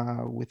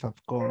comma, without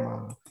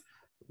comma,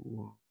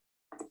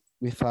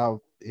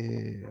 without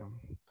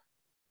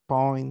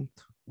point,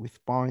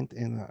 with point,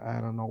 and I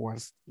don't know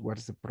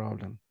what's the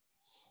problem.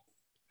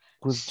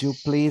 Could you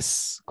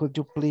please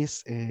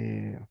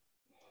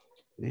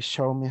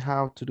show me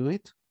how to do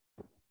it?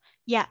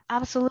 Yeah,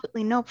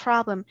 absolutely, no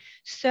problem.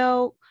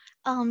 So,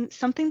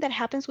 something that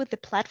happens with the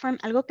platform,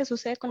 algo que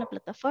sucede con la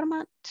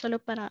plataforma, solo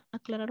para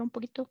aclarar un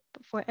poquito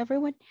for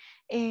everyone,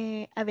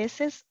 a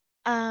veces,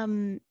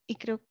 y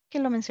creo que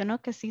lo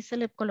mencionó que sí se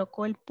le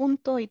colocó el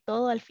punto y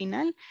todo al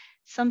final.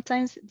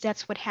 Sometimes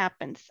that's what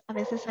happens. A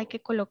veces hay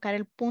que colocar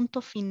el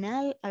punto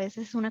final, a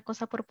veces es una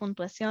cosa por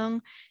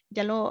puntuación.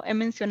 Ya lo he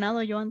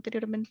mencionado yo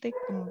anteriormente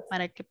como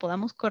para que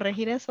podamos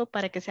corregir eso,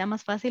 para que sea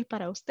más fácil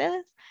para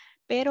ustedes,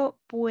 pero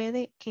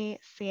puede que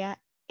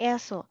sea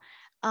eso.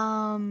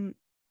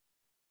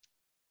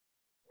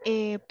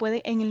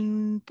 Puede en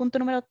el punto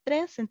número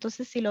 3,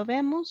 entonces si lo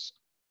vemos,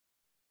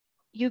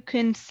 you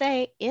can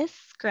say is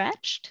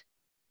scratched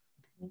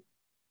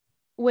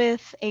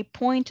with a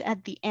point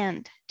at the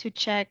end to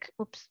check.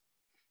 Oops.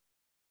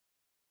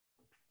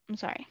 I'm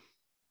sorry.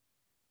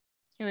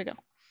 Here we go.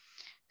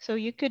 So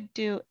you could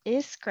do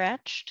is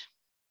scratched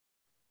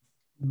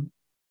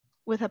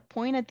with a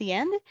point at the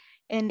end,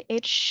 and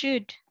it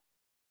should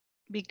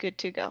be good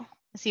to go,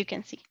 as you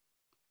can see.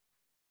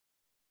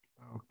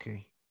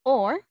 Okay.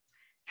 Or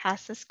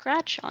has a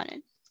scratch on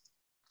it.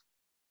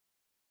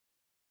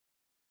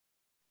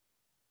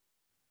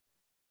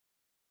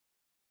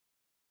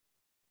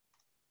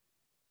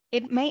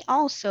 It may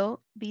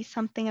also be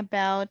something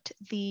about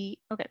the,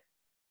 okay,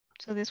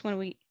 so this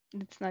one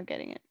it's not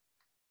getting it.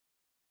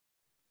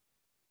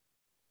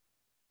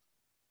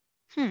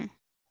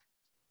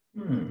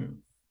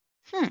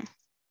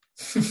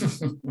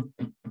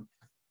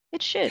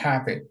 It should.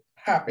 Happy.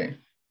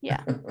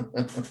 Yeah.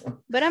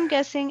 But I'm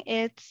guessing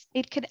it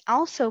could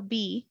also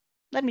be,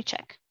 let me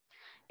check.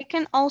 It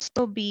can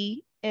also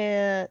be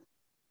the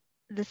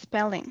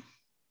spelling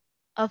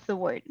of the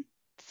word.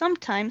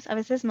 Sometimes, a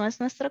veces no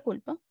es nuestra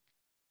culpa.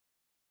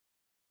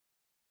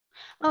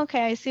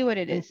 Okay, I see what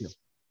it is.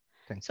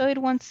 So it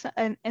wants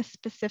a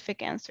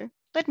specific answer.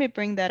 Let me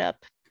bring that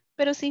up.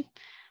 Pero sí,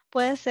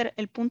 puede ser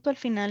el punto al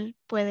final,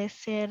 puede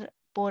ser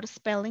por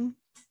spelling.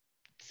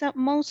 So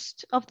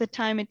most of the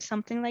time it's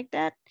something like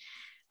that.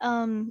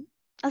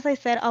 As I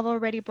said, I've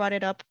already brought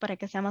it up para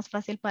que sea más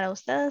fácil para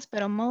ustedes,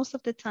 pero most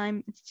of the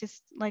time it's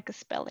just like a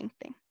spelling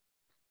thing.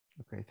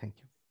 Okay, thank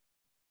you.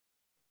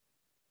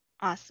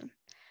 Awesome.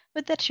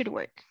 But that should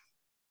work.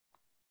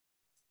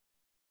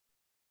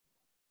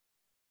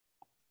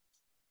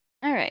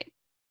 All right.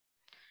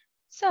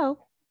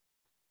 So,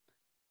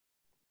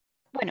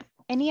 bueno,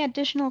 any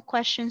additional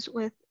questions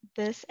with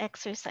this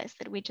exercise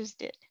that we just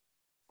did?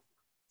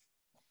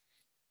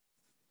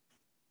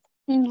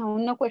 No,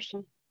 no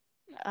question.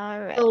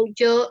 All right.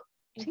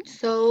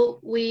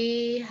 So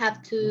we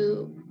have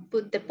to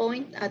put the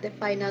point at the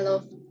final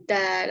of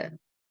that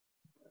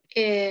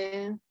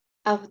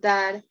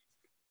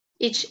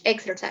each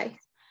exercise.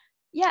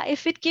 Yeah,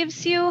 if it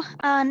gives you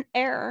an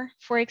error,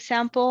 for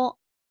example,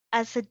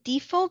 as a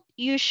default,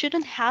 you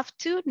shouldn't have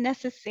to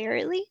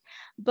necessarily,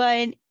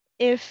 but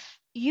if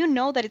you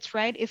know that it's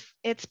right, if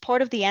it's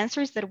part of the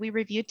answers that we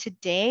reviewed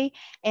today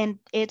and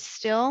it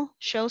still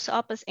shows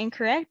up as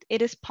incorrect,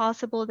 it is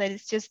possible that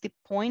it's just the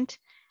point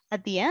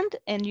at the end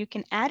and you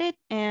can add it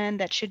and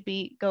that should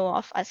go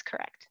off as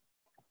correct.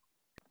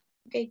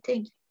 Okay,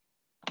 thank you.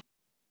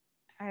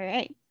 All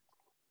right.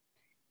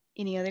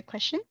 Any other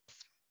questions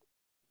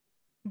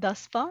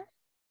thus far?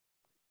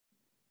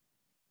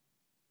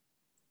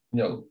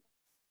 No.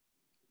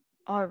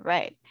 All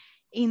right.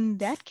 In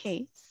that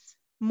case,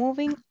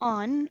 moving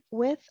on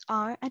with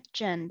our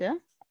agenda,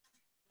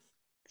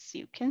 as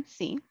you can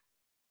see,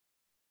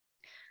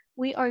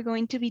 we are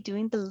going to be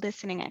doing the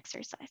listening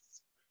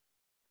exercise.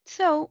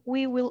 So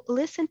we will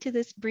listen to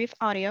this brief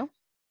audio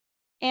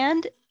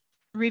and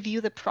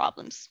review the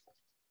problems.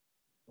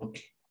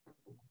 Okay.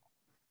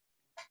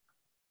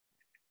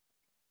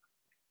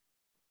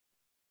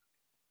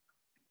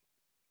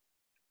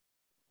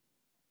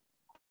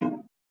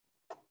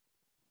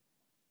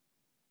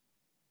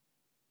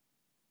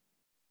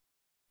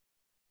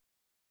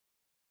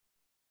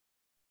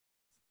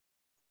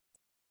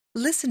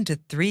 Listen to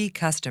 3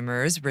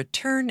 customers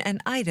return an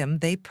item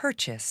they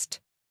purchased.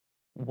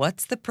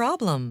 What's the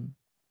problem?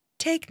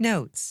 Take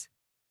notes.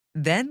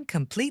 Then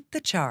complete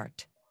the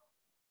chart.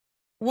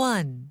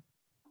 1.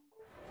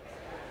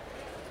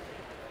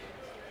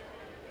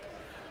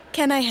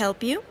 Can I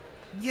help you?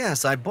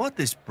 Yes, I bought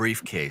this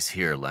briefcase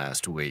here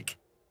last week,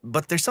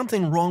 but there's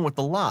something wrong with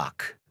the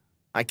lock.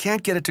 I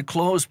can't get it to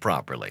close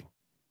properly.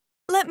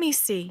 Let me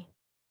see.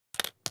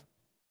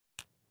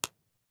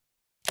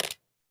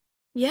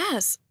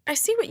 Yes, I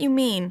see what you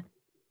mean.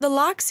 The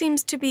lock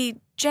seems to be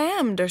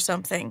jammed or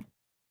something.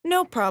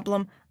 No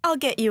problem. I'll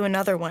get you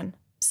another one.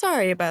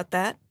 Sorry about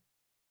that.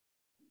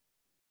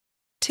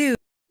 2.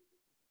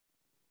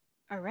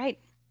 All right.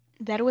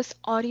 That was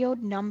audio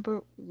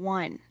number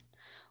 1.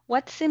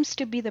 What seems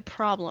to be the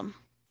problem?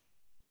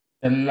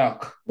 The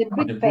lock. The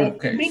The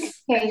briefcase.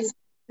 briefcase.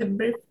 The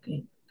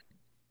briefcase.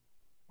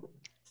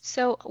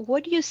 So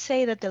would you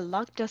say that the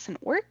lock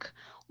doesn't work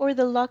or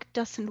the lock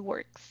doesn't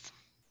work?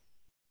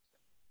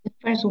 The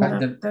first But one.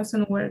 that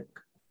doesn't work.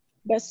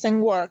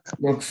 Doesn't work.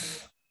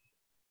 Works.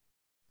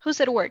 Who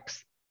said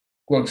works?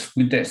 Works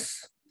with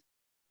this.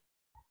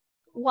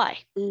 Why?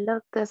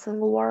 Look doesn't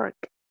work.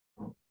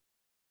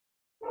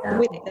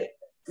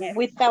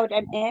 Without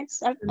an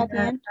S at the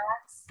end.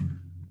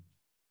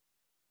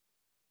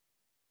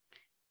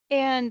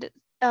 And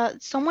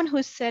someone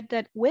who said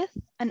that with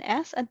an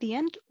S at the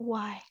end,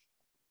 why?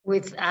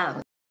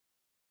 Without.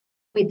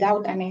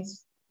 Without an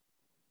S.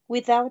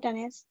 Without an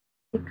S.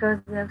 Because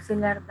the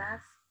auxiliar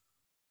does.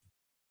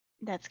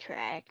 That's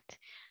correct.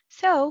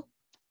 So,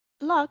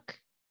 lock,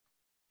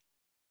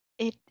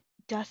 it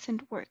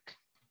doesn't work,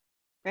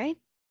 right?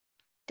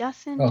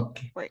 Doesn't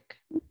work.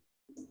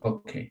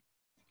 Okay.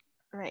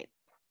 Right.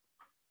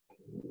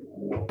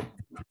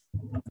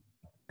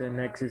 The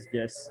next is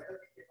yes.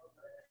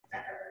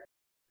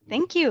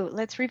 Thank you.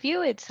 Let's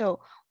review it. So,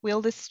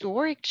 will the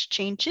store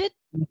exchange it?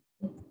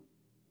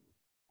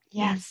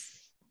 Yes.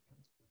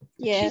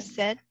 Yes. She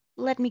said,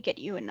 let me get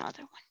you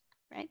another one,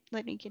 right?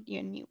 Let me get you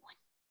a new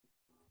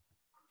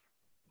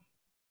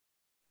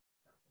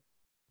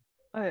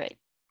one. All right.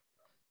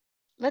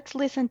 Let's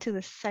listen to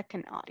the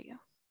second audio.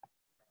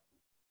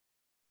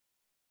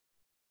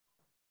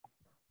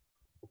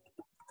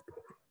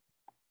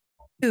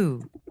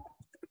 Two.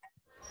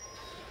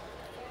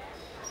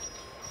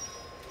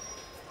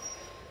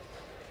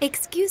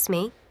 Excuse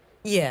me.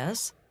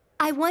 Yes.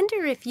 I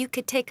wonder if you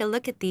could take a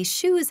look at these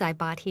shoes I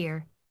bought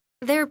here.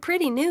 They're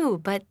pretty new,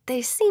 but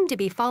they seem to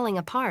be falling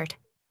apart.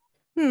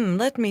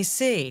 Let me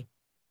see.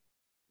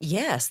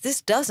 Yes,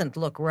 this doesn't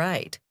look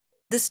right.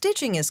 The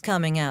stitching is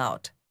coming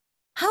out.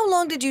 How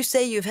long did you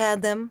say you've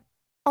had them?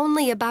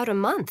 Only about a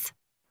month.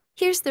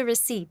 Here's the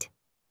receipt.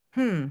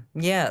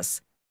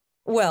 Yes.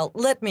 Well,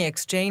 let me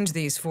exchange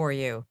these for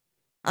you.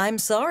 I'm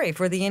sorry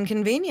for the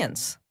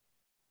inconvenience.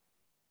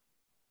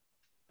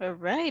 All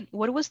right.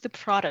 What was the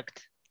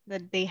product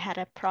that they had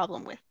a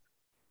problem with?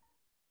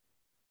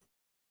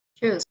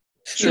 Shoes.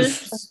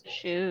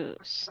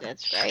 Shoes.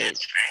 That's right.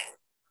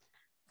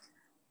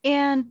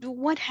 And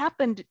what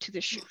happened to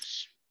the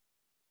shoes?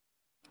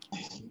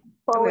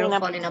 They were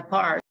falling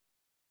apart.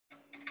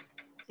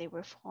 They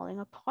were falling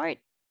apart.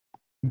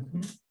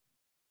 And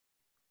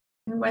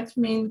what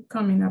means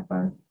coming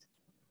apart?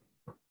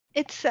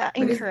 It's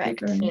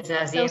incorrect.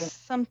 So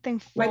something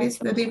falls What is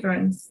the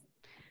difference?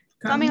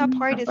 Coming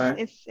apart is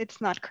it's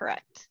not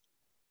correct.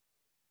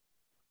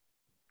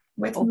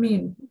 What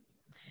mean?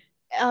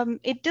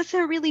 It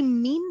doesn't really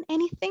mean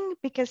anything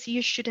because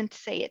you shouldn't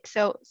say it.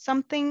 So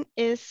something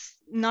is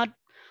not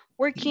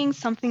working,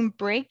 something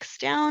breaks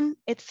down,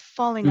 it's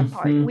falling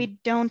apart. We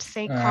don't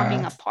say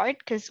coming apart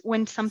because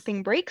when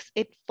something breaks,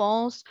 it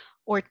falls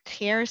or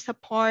tears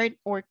apart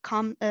or it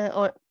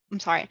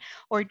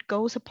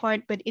goes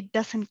apart, but it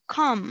doesn't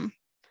come,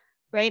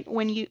 right?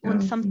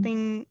 When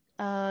something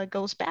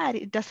goes bad,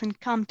 it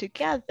doesn't come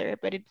together,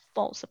 but it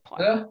falls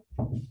apart. All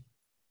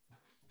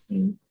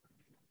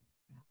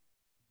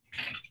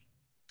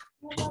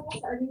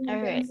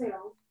right.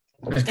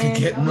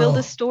 And will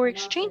the store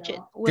exchange it?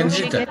 Will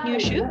she get new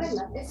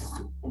shoes?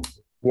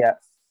 Yeah.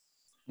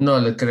 No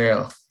le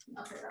creo.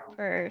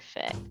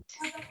 Perfect.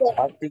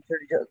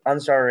 Teacher, I'm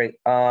sorry.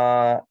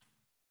 Can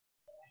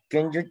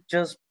you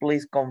just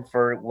please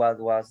confirm what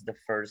was the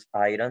first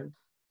item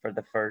for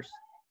the first?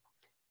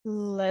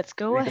 Let's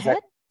go ahead.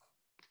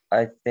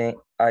 I think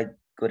I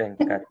couldn't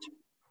catch.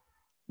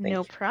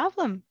 No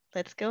problem.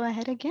 Let's go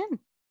ahead again.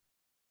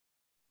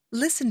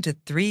 Listen to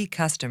 3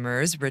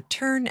 customers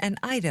return an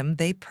item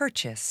they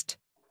purchased.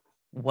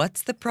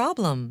 What's the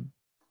problem?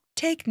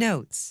 Take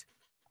notes.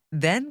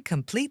 Then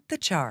complete the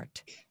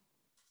chart.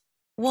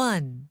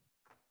 1.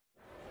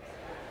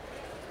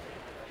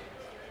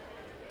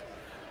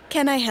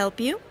 Can I help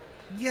you?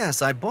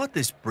 Yes, I bought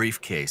this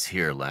briefcase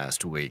here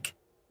last week.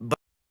 But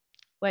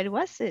what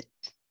was it?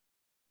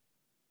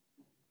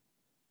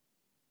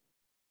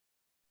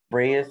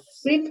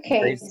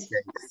 Briefcase.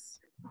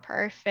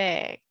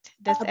 Perfect.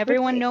 Does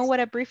everyone know what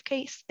a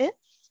briefcase is?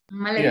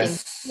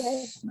 Yes.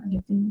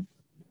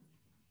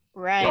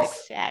 Right,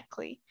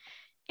 exactly.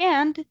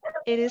 And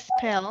it is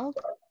spelled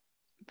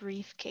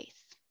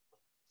briefcase.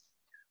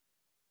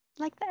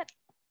 Like that.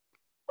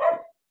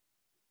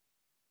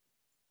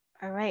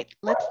 All right,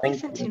 let's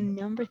listen to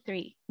number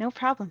 3. No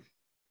problem.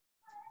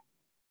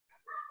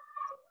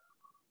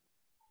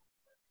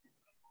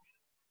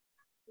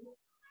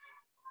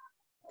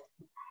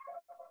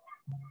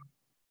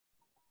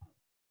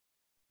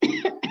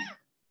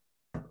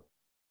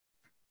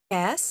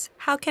 Yes,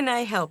 how can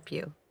I help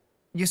you?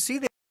 You see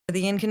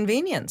the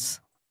inconvenience.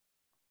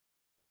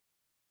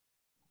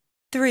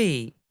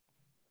 3.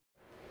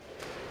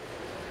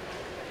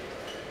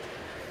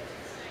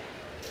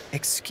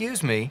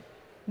 Excuse me.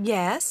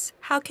 Yes,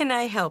 how can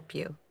I help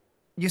you?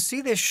 You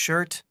see this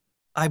shirt?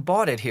 I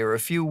bought it here a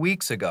few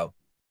weeks ago,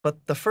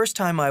 but the first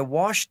time I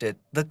washed it,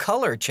 the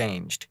color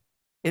changed.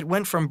 It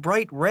went from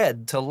bright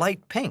red to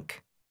light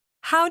pink.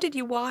 How did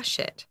you wash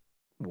it?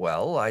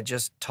 Well, I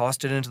just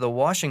tossed it into the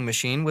washing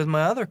machine with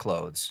my other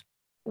clothes.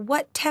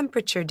 What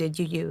temperature did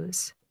you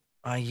use?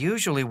 I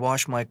usually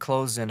wash my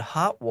clothes in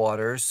hot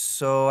water,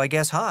 so I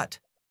guess hot.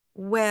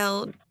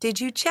 Well,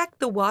 did you check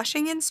the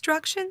washing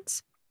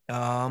instructions?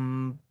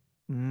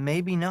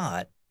 Maybe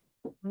not.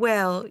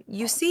 Well,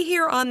 you see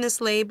here on this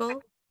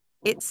label,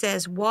 it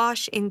says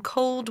wash in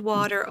cold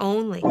water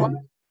only.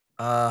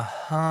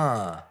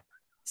 Uh-huh.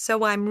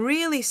 So I'm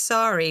really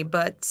sorry,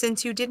 but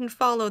since you didn't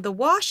follow the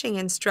washing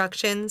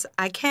instructions,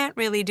 I can't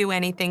really do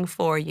anything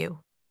for you.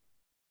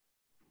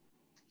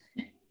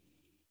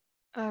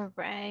 All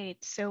right.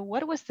 So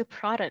what was the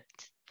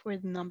product for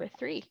number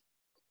 3?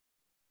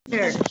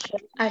 Shirt.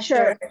 A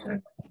shirt.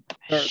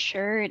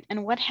 Shirt.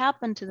 And what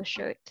happened to the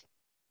shirt?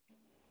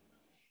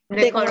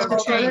 The color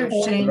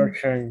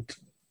changed.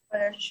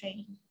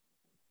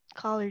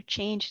 Color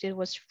changed. It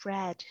was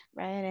red,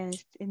 right?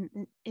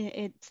 And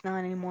it's not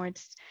anymore.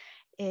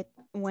 It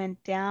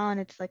went down.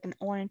 It's like an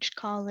orange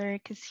color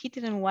because he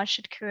didn't wash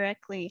it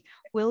correctly.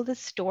 Will the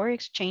store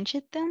exchange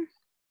it then?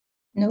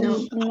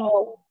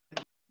 No.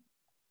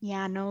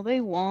 Yeah, no,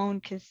 they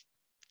won't because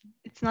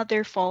it's not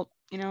their fault,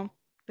 you know.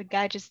 The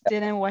guy just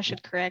didn't wash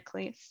it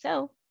correctly.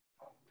 So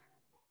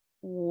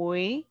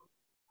we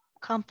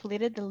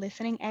completed the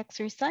listening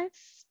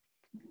exercise.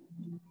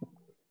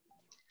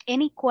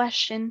 Any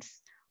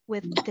questions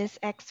with this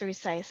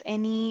exercise?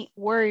 Any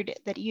word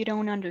that you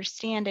don't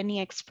understand?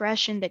 Any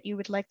expression that you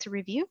would like to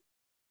review?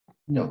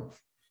 No,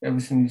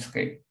 everything is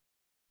okay.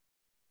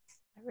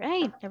 All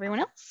right, everyone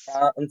else?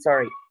 I'm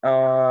sorry.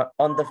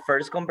 On the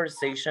first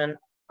conversation,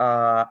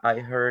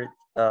 I heard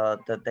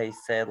that they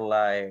said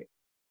like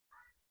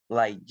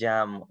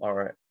jam,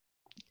 or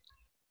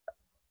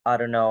I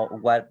don't know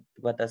what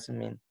does it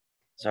mean.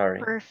 Sorry.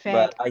 Perfect.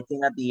 But I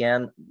think at the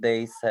end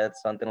they said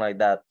something like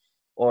that.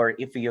 Or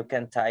if you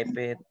can type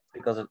it,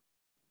 because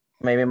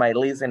maybe my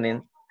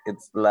listening,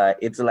 it's like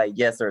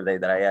yesterday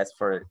that I asked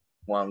for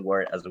one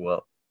word as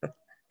well.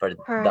 For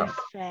dump.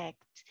 Perfect.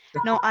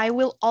 No, I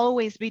will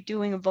always be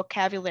doing a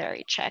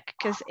vocabulary check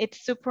because it's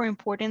super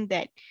important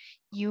that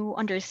you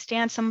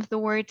understand some of the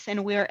words,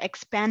 and we are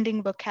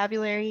expanding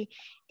vocabulary,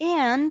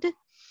 and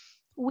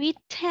we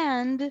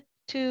tend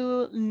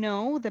to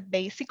know the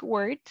basic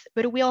words,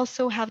 but we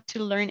also have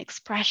to learn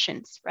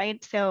expressions,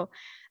 right? So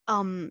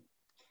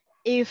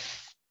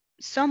if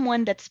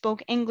someone that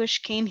spoke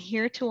English came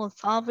here to El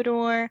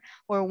Salvador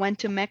or went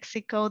to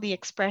Mexico, the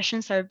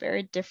expressions are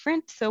very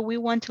different. So we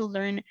want to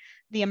learn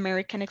the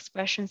American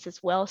expressions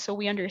as well, so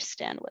we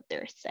understand what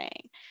they're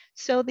saying.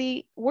 So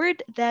the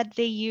word that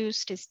they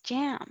used is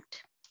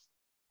jammed.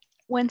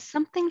 When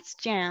something's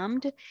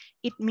jammed,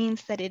 it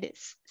means that it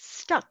is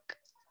stuck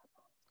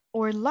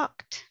or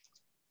locked,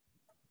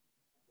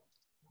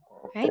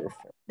 right?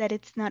 That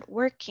it's not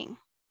working.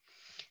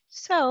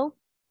 So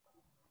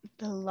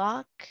the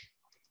lock,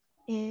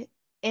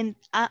 and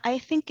I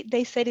think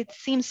they said it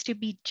seems to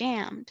be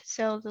jammed.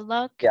 So the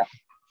lock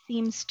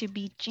seems to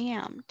be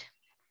jammed.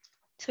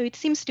 So it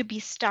seems to be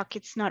stuck.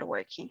 It's not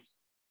working.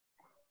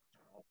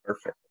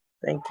 Perfect.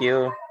 Thank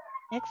you.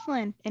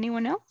 Excellent.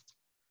 Anyone else?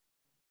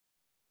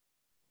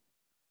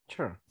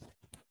 Sure.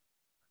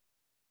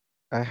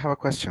 I have a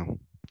question.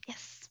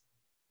 Yes.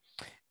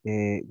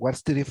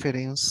 What's the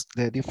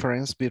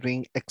difference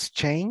between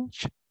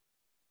exchange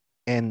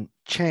and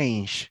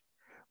change?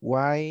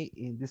 Why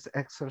in this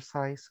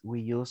exercise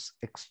we use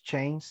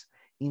exchange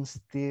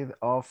instead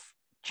of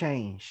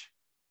change?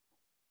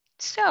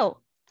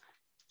 So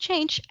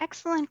change,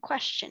 excellent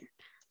question.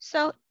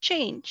 So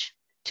change,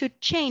 to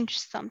change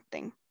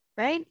something,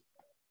 right?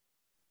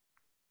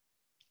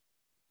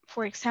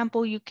 For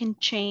example, you can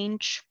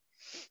change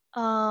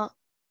the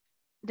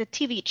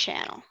TV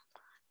channel.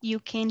 You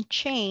can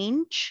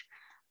change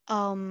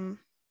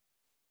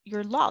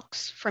your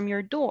locks from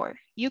your door.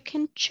 You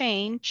can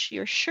change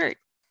your shirt.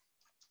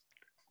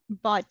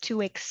 But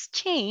to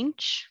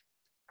exchange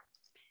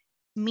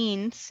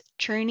means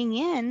turning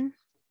in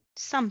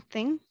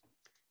something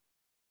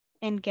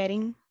and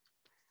getting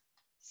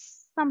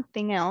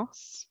something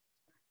else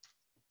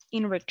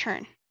in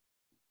return,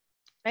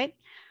 right?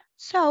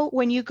 So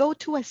when you go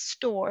to a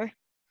store,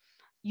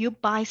 you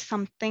buy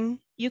something,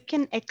 you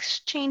can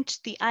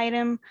exchange the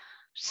item.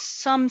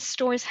 Some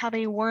stores have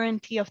a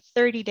warranty of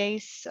 30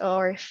 days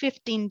or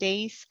 15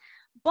 days,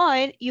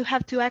 but you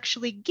have to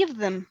actually give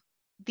them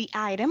the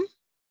item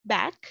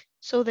back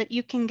so that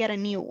you can get a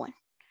new one.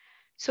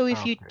 So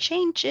if you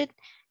change it,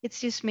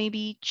 it's just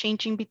maybe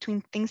changing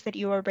between things that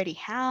you already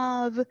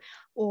have,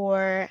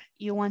 or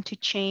you want to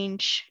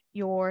change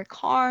your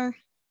car,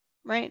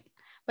 right?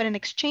 But in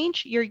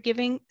exchange, you're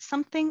giving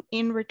something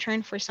in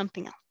return for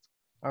something else.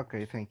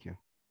 Okay, thank you.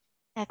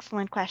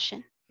 Excellent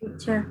question.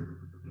 Teacher.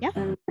 Yeah.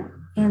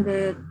 And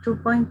the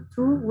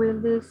 2.2,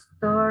 will the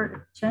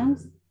store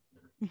change?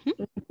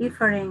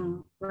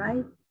 Different,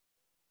 right?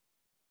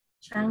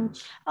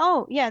 Change.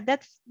 Oh, yeah,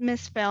 that's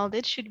misspelled.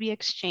 It should be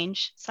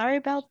exchange. Sorry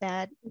about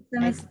that. It's a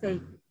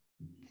mistake.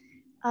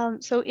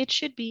 So it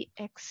should be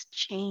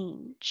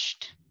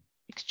exchanged.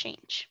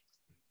 Exchange.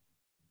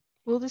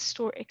 Will the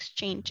store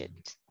exchange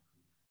it?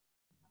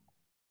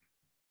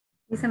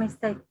 It's a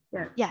mistake.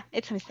 Yeah,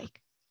 it's a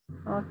mistake.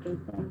 Okay,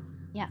 thank you.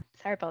 Yeah,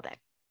 sorry about that.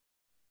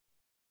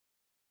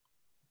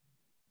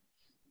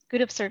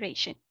 Good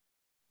observation.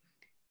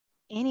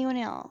 Anyone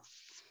else?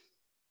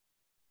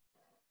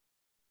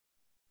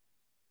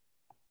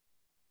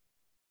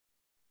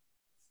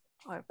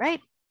 All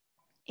right.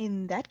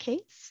 In that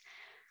case,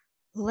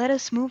 let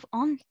us move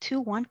on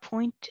to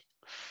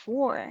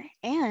 1.4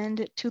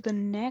 and to the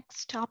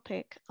next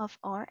topic of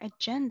our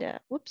agenda.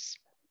 Whoops.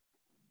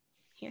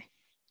 Here.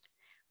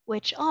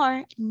 Which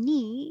are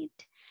need,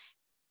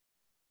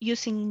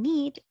 using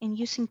need and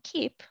using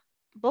keep,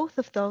 both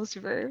of those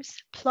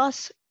verbs,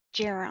 plus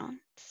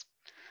gerunds.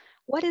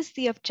 What is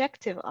the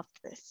objective of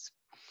this?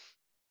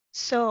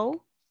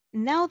 So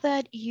now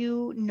that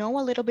you know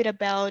a little bit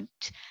about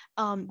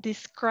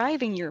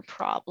describing your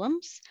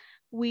problems,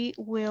 we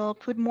will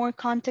put more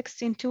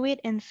context into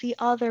it and see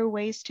other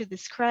ways to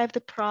describe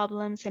the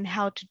problems and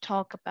how to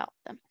talk about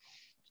them.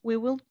 We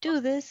will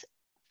do this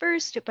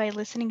first by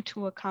listening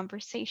to a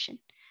conversation.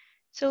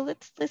 So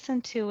let's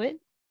listen to it.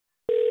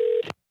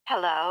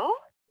 Hello?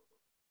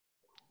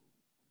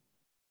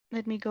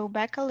 Let me go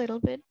back a little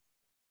bit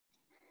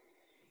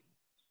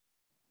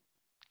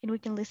and we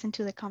can listen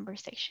to the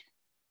conversation.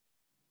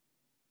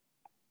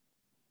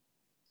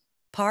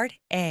 Part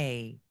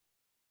A.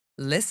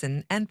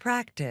 Listen and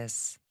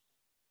practice.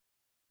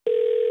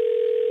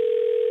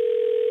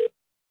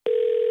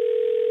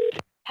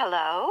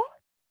 Hello?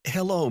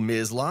 Hello,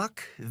 Ms.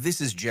 Locke. This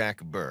is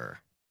Jack Burr.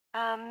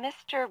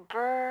 Mr.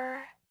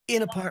 Burr?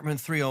 In apartment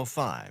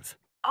 305.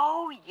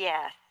 Oh,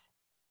 yes.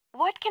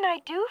 What can I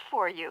do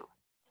for you?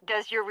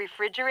 Does your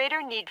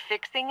refrigerator need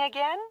fixing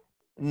again?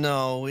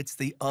 No, it's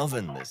the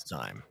oven this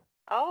time.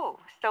 Oh,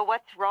 so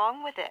what's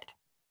wrong with it?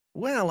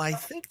 Well, I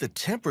think the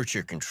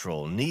temperature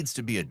control needs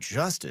to be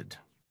adjusted.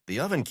 The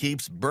oven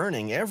keeps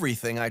burning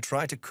everything I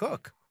try to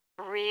cook.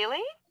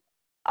 Really?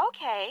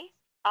 Okay.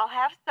 I'll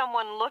have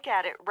someone look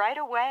at it right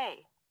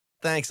away.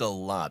 Thanks a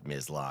lot,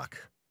 Ms.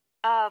 Locke.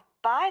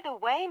 By the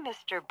way,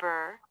 Mr.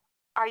 Burr,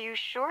 are you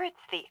sure it's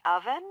the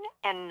oven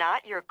and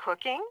not your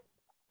cooking?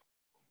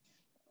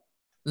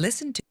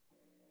 Listen to.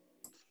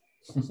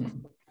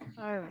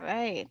 All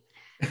right.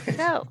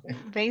 So,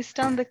 based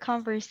on the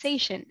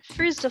conversation,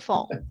 first of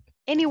all,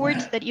 any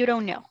words that you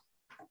don't know?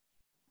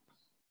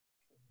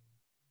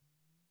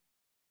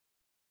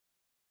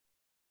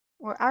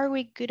 Or are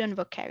we good on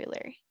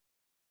vocabulary?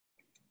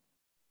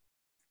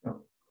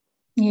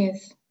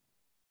 Yes.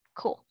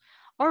 Cool.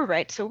 All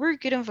right, so we're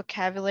good on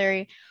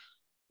vocabulary.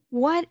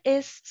 What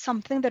is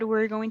something that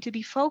we're going to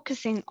be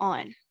focusing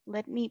on?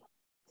 Let me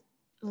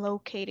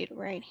locate it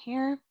right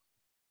here.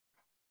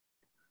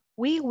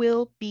 We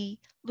will be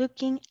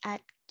looking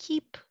at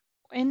keep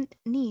and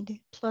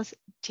need plus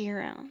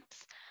gerunds.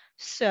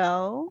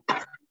 So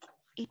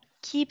it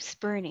keeps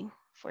burning,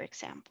 for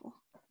example,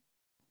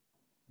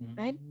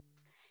 right?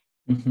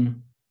 Mm-hmm.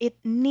 It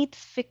needs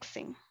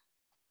fixing.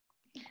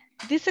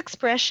 These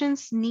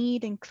expressions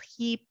need and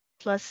keep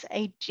plus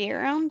a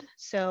gerund,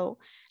 so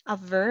a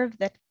verb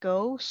that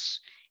goes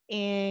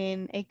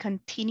in a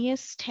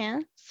continuous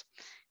tense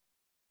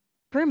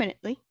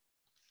permanently,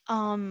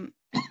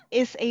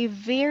 is a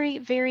very,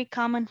 very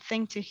common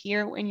thing to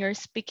hear when you're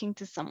speaking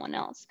to someone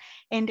else.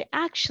 And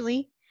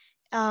actually,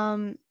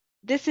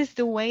 this is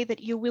the way that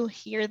you will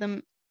hear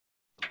them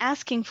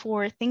asking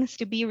for things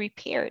to be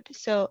repaired.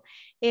 So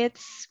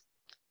it's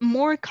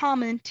more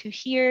common to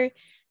hear,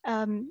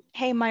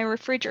 hey, my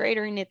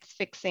refrigerator needs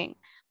fixing.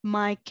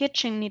 My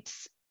kitchen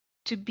needs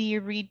to be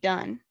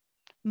redone.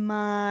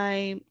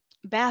 My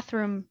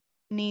bathroom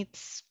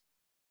needs,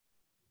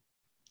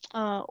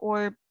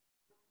 my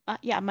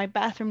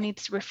bathroom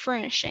needs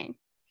refurnishing.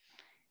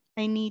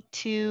 I need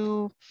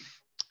to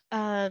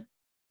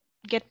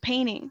get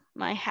painting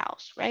my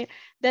house, right?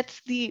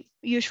 That's the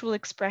usual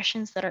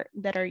expressions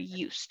that are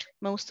used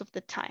most of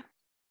the time.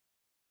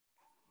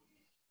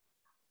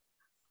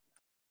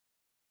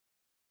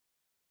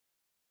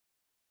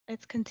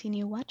 Let's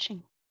continue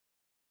watching.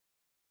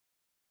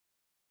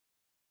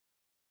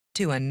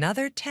 To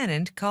another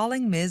tenant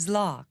calling Ms.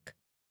 Locke.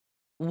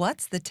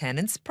 What's the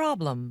tenant's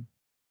problem?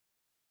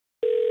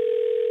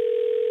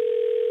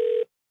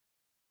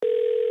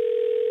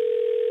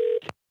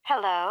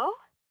 Hello?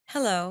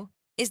 Hello,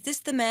 is this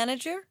the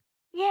manager?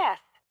 Yes,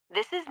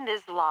 this is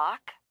Ms.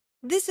 Locke.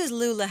 This is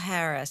Lula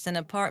Harris in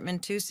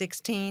apartment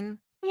 216.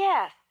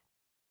 Yes.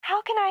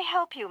 How can I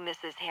help you,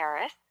 Mrs.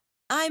 Harris?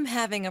 I'm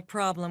having a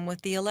problem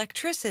with the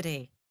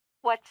electricity.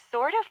 What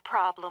sort of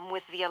problem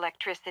with the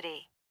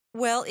electricity?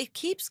 Well, it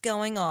keeps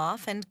going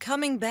off and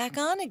coming back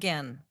on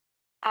again.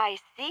 I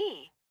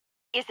see.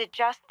 Is it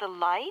just the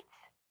lights,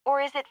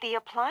 or is it the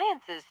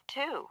appliances,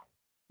 too?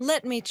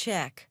 Let me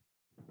check.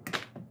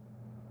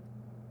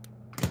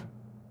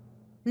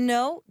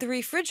 No, the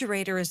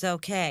refrigerator is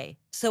okay,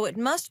 so it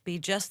must be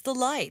just the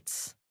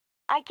lights.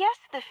 I guess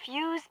the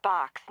fuse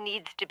box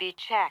needs to be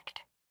checked.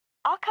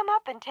 I'll come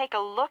up and take a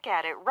look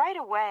at it right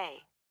away.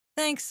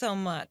 Thanks so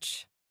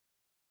much.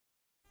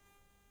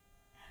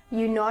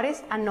 You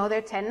noticed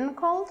another tenant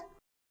called?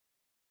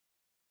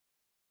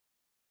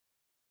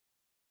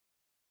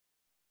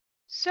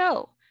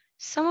 So,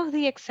 some of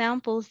the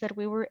examples that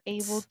we were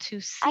able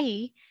to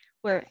see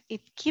where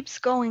it keeps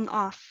going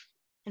off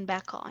and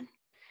back on.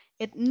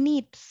 It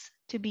needs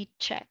to be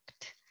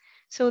checked.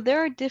 So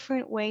there are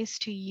different ways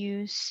to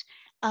use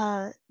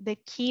the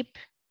keep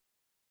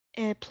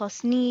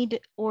plus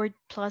need or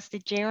plus the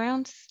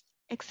gerunds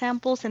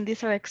examples, and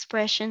these are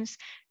expressions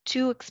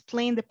to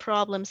explain the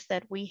problems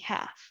that we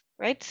have,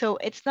 right? So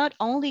it's not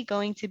only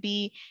going to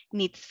be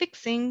needs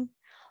fixing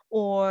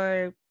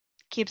or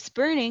keeps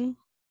burning.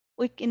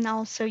 We can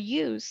also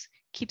use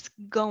keeps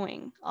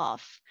going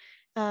off,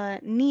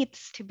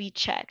 needs to be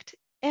checked,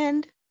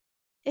 and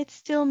it's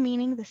still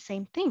meaning the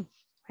same thing,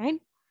 right?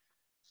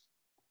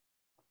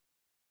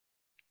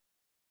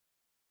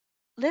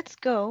 Let's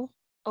go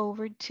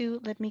over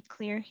to, let me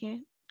clear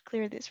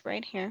this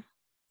right here.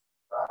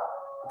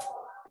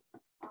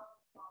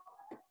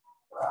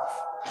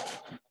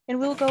 And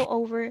we'll go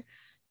over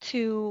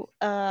to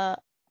a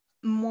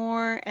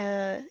more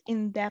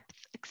in-depth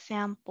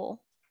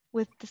example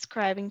with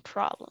describing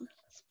problems.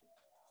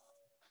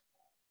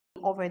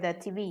 Over the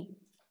TV.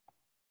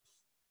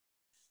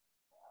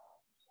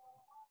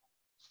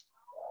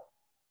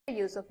 The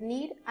use of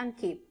need and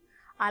keep.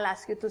 I'll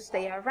ask you to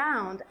stay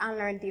around and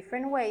learn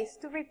different ways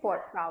to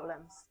report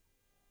problems.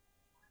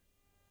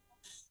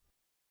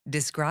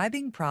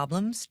 Describing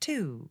problems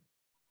 2.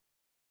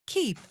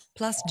 Keep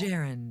plus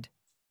gerund.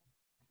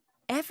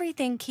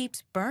 Everything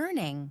keeps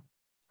burning.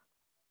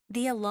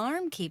 The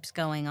alarm keeps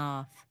going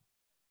off.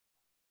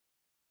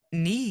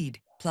 Need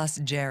plus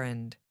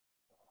gerund.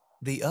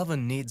 The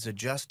oven needs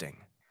adjusting.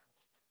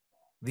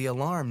 The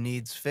alarm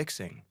needs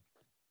fixing.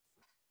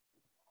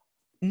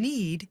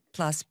 Need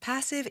plus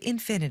passive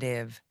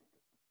infinitive.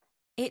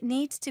 It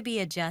needs to be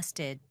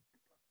adjusted.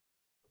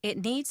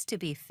 It needs to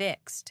be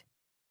fixed.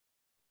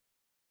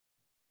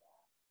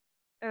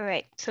 All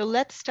right, so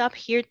let's stop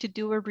here to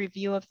do a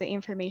review of the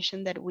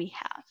information that we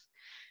have.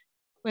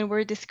 When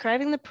we're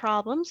describing the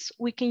problems,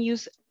 we can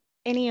use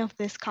any of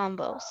these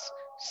combos.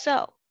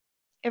 So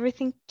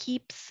everything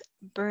keeps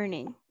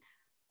burning.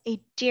 A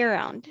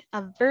gerund,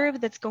 a verb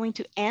that's going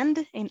to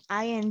end in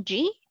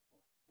ing.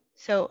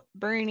 So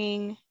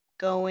burning,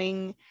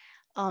 going,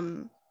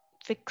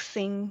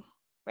 fixing,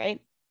 right?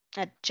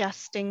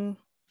 Adjusting,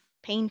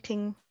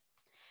 painting.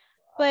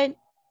 But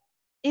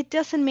it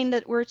doesn't mean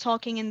that we're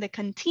talking in the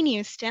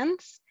continuous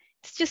tense.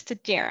 It's just a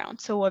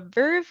gerund. So a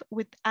verb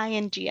with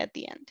ing at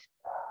the end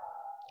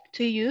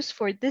to use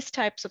for these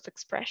types of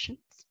expressions,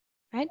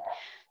 right?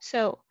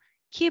 So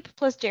keep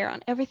plus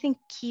gerund, everything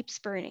keeps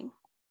burning.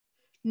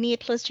 Need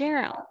plus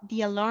gerund,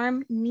 the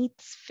alarm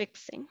needs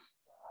fixing.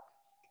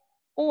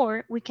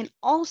 Or we can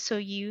also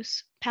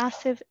use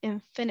passive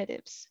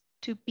infinitives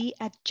to be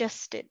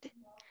adjusted.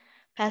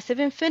 Passive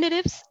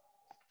infinitives,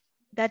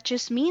 that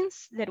just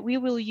means that we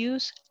will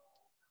use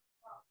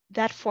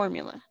that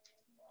formula.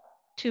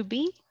 To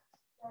be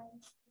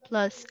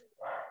plus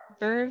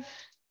verb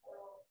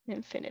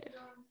infinitive.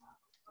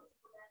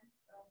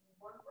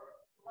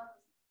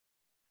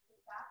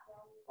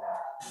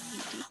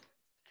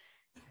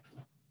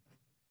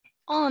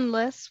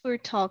 Unless we're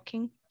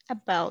talking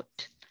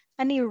about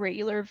an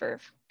irregular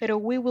verb, pero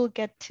we will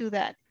get to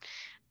that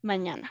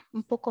mañana,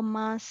 un poco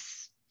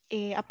más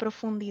a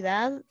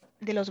profundidad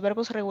de los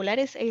verbos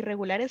regulares e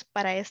irregulares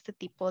para este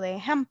tipo de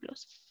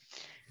ejemplos.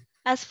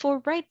 As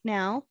for right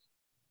now,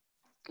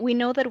 we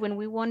know that when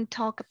we want to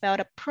talk about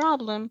a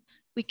problem,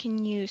 we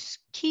can use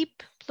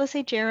keep plus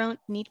a gerund,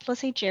 need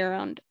plus a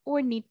gerund,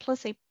 or need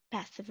plus a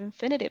passive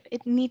infinitive.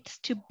 It needs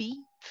to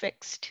be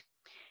fixed,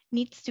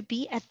 needs to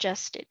be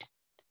adjusted,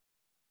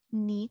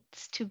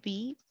 needs to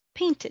be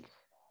painted,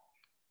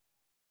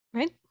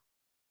 right?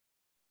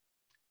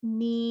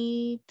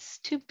 Needs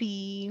to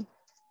be,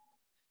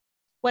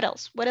 what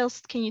else? What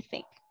else can you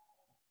think?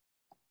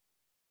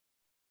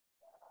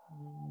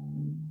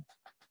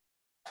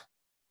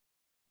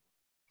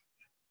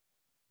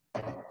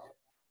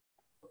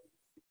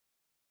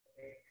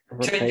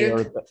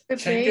 Repair.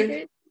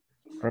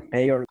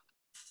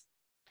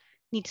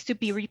 Needs to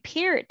be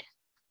repaired.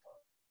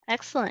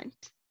 Excellent.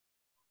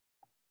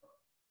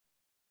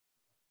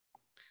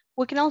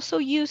 We can also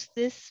use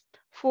this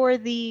for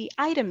the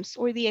items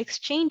or the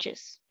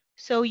exchanges.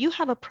 So you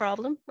have a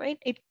problem, right?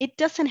 It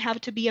doesn't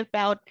have to be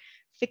about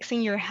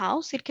fixing your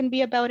house. It can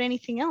be about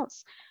anything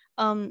else.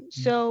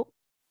 So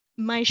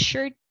my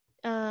shirt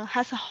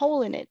has a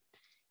hole in it.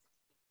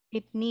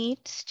 It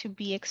needs to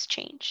be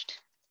exchanged,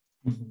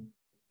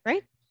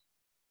 right?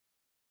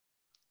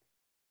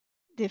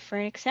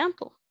 Different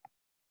example.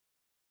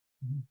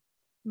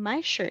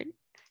 My shirt,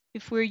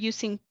 if we're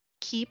using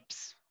keep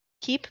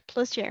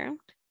plus gerund,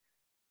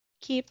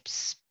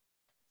 keeps,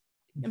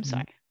 I'm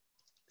sorry,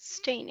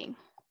 staining,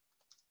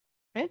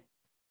 right?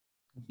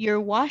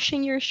 You're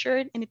washing your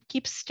shirt and it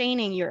keeps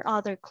staining your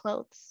other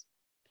clothes.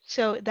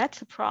 So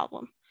that's a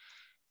problem.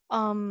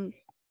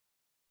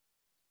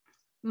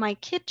 My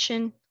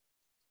kitchen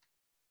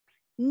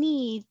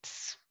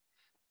needs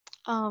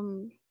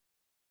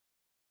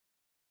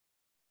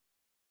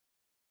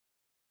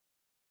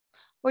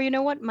or you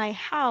know what? My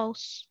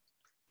house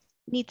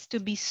needs to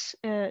be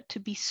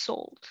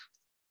sold,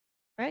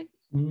 right?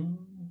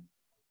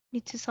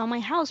 Need to sell my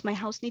house. My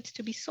house needs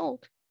to be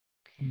sold.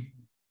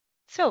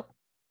 So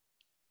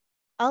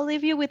I'll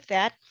leave you with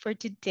that for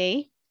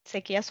today.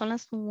 Sé que ya son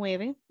las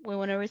 9. We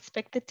want to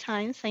respect the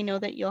times. I know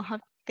that you'll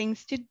have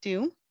things to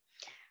do.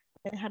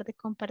 Voy a dejar de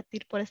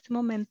compartir por este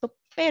momento,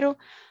 pero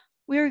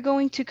we're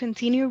going to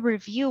continue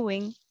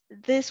reviewing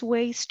these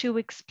ways to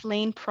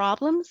explain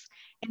problems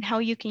and how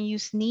you can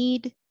use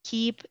need,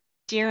 keep,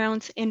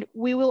 gerunds, and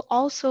we will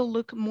also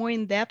look more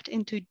in depth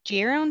into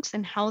gerunds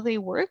and how they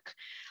work.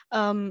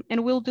 And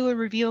we'll do a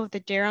review of the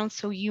gerunds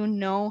so you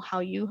know how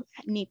you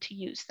need to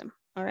use them.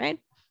 All right.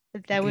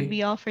 But that would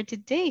be all for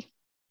today.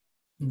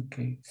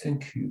 Okay,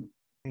 thank you.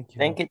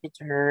 Thank you,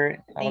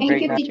 teacher. Have a Thank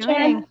great you for night.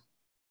 joining.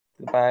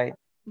 Goodbye.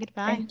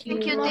 Goodbye. Thank you,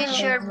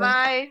 teacher.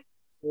 Bye.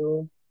 Thank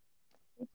you.